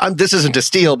someone. This isn't a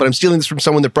steal, but I'm stealing this from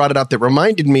someone that brought it up that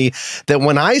reminded me that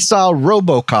when I saw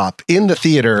RoboCop in the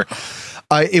theater,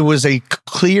 it was I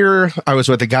was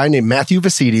with a guy named Matthew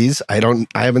Vasides.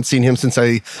 I haven't seen him since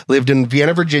I lived in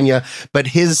Vienna, Virginia, but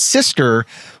his sister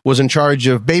was in charge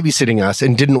of babysitting us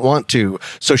and didn't want to.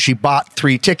 So she bought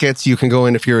 3 tickets. You can go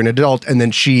in if you're an adult. And then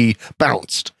she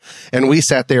bounced. And we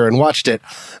sat there and watched it.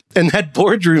 And that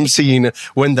boardroom scene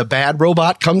when the bad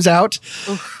robot comes out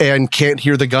and can't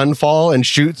hear the gun fall and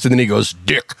shoots, and then he goes,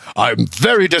 "Dick, I'm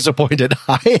very disappointed."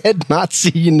 I had not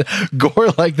seen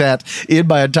gore like that in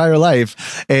my entire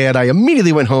life. And I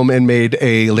immediately went home and made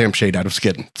a lampshade out of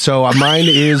skin. So mine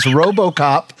is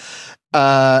RoboCop.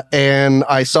 And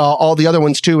I saw all the other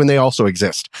ones too, and they also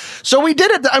exist. So we did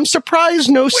it. I'm surprised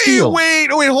no steal. Wait,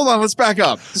 hold on. Let's back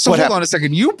up. So hold on a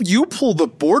second. You pull the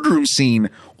boardroom scene.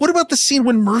 What about the scene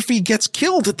when Murphy gets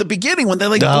killed at the beginning when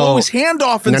they blow his hand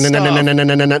off and stuff?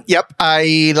 No. Yep.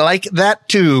 I like that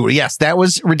too. Yes, that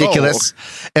was ridiculous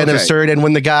and absurd. And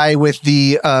when the guy with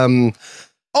the, and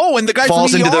the guy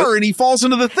falls from ER and he falls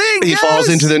into the thing. He falls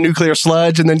into the nuclear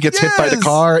sludge and then gets hit by the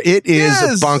car. It is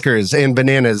bonkers and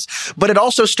bananas. But it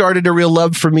also started a real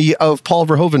love for me of Paul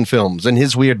Verhoeven films and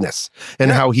his weirdness and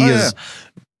how he is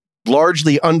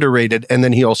largely underrated. And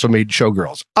then he also made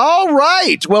Showgirls. All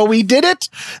right. Well, we did it.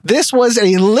 This was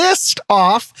a list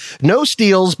off. No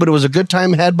steals, but it was a good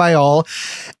time had by all.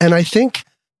 And I think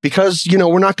because,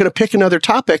 we're not going to pick another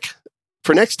topic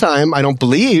for next time, I don't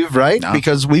believe, right? No,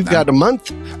 because we've got a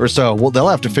month or so. Well, they'll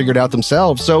have to figure it out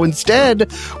themselves. So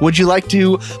instead, would you like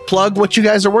to plug what you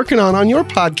guys are working on your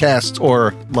podcast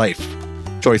or life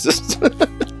choices?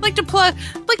 like to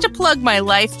plug my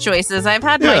life choices. I've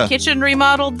had my kitchen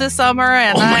remodeled this summer,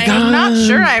 and I'm not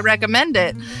sure I recommend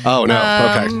it. Oh, no.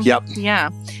 Okay. Yep. Yeah.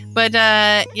 But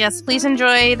yes, please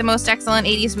enjoy the Most Excellent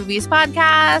 80s Movies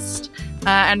podcast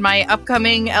and my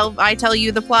upcoming I Tell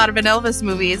You the Plot of an Elvis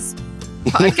Movies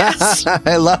podcast.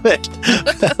 I love it.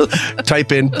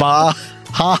 Type in ba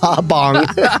ha ha bong.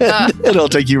 It'll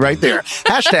take you right there.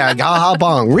 Hashtag ha ha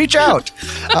bong. Reach out.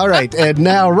 All right. And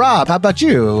now, Rob, how about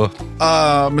you?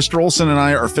 Mr. Olson and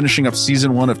I are finishing up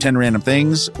season 1 of 10 Random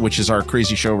Things, which is our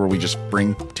crazy show where we just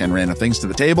bring 10 random things to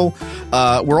the table.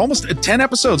 We're almost at 10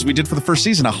 episodes. We did for the first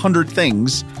season 100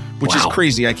 things, which is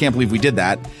crazy. I can't believe we did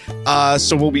that.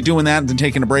 So we'll be doing that and then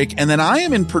taking a break. And then I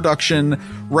am in production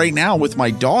right now with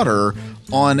my daughter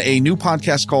on a new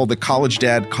podcast called the College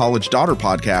Dad, College Daughter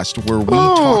podcast, where we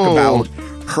talk about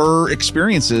her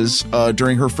experiences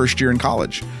during her first year in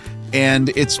college. And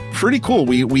it's pretty cool.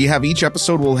 We have each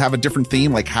episode will have a different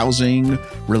theme, like housing,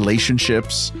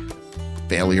 relationships,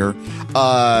 failure,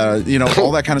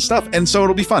 all that kind of stuff. And so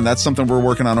it'll be fun. That's something we're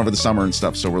working on over the summer and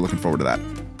stuff. So we're looking forward to that.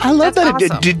 I love That's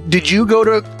that. awesome. Did you go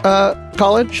to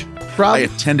college, Rob?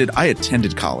 I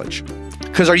attended college.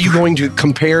 Because are you going to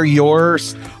compare your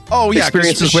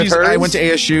experiences with hers? I went to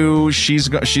ASU. She's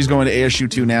going to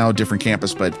ASU too now, different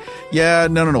campus. But yeah,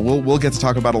 no. We'll get to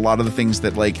talk about a lot of the things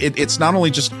that it's not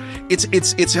only just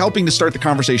it's helping to start the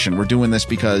conversation. We're doing this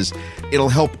because it'll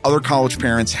help other college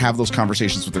parents have those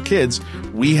conversations with their kids.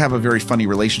 We have a very funny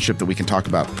relationship that we can talk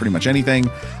about pretty much anything.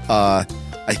 I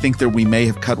think that we may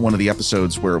have cut one of the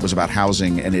episodes where it was about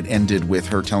housing, and it ended with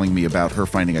her telling me about her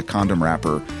finding a condom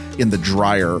wrapper in the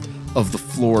dryer of the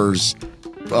floor's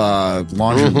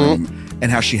laundry room, and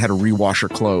how she had to rewash her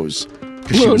clothes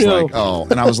because she was like,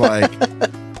 and I was like,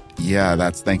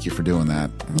 yeah, thank you for doing that.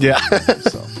 Yeah.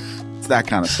 So it's that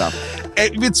kind of stuff.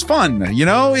 It's fun,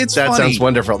 it's that funny. Sounds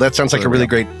wonderful. That sounds like a really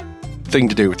great thing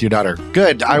to do with your daughter.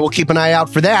 Good. I will keep an eye out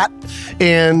for that.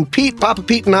 And Papa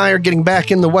Pete and I are getting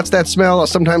back in the What's That Smell? A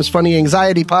Sometimes Funny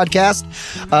Anxiety podcast.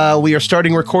 We are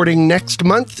starting recording next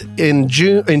month in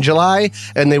July,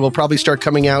 and they will probably start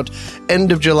coming out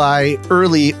end of July,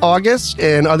 early August.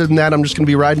 And other than that, I'm just going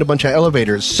to be riding a bunch of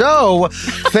elevators. So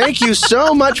thank you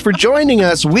so much for joining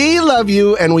us. We love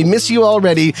you, and we miss you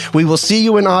already. We will see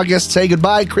you in August. Say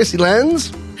goodbye, Chrissy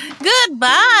Lenz.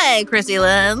 Goodbye, Chrissy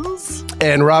Lenz.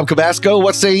 And Rob Cabasco,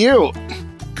 what say you?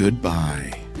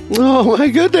 Goodbye. Oh, my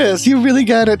goodness. You really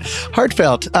got it.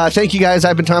 Heartfelt. Thank you, guys.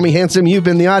 I've been Tommy Handsome. You've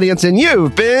been the audience, and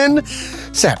you've been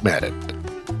Sat-Matted.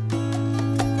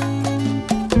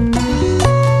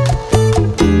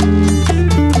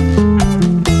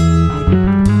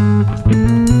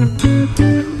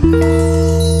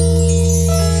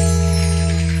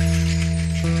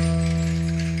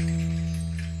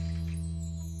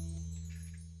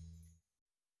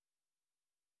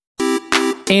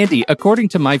 Andy, according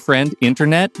to my friend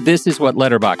Internet, this is what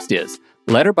Letterboxd is.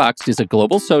 Letterboxd is a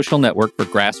global social network for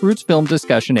grassroots film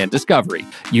discussion and discovery.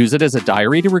 Use it as a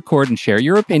diary to record and share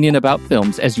your opinion about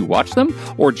films as you watch them,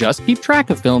 or just keep track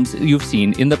of films you've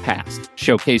seen in the past.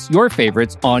 Showcase your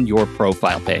favorites on your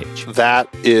profile page. That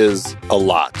is a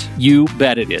lot. You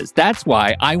bet it is. That's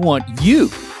why I want you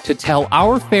to tell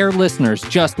our fair listeners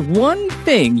just one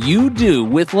thing you do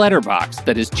with Letterboxd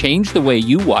that has changed the way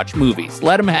you watch movies.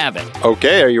 Let them have it.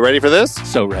 Okay, are you ready for this?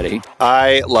 So ready.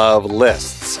 I love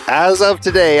lists. As of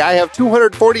today, I have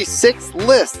 246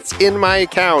 lists in my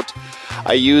account.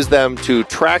 I use them to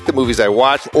track the movies I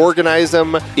watch, organize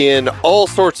them in all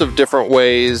sorts of different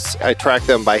ways. I track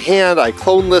them by hand. I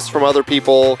clone lists from other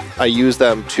people. I use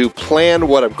them to plan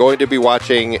what I'm going to be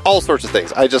watching, all sorts of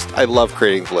things. I love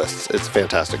creating lists. It's a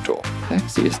fantastic tool.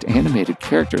 Sexiest animated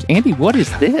characters. Andy, what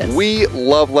is this? We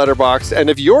love Letterboxd, and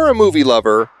if you're a movie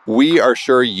lover, we are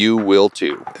sure you will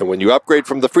too. And when you upgrade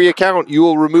from the free account, you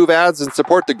will remove ads and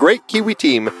support the great Kiwi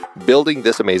team building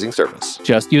this amazing service.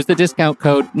 Just use the discount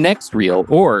code NEXTREEL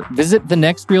or visit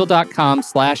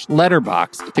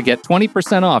thenextreel.com/letterboxd to get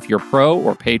 20% off your pro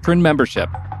or patron membership.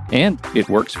 And it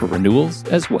works for renewals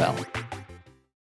as well.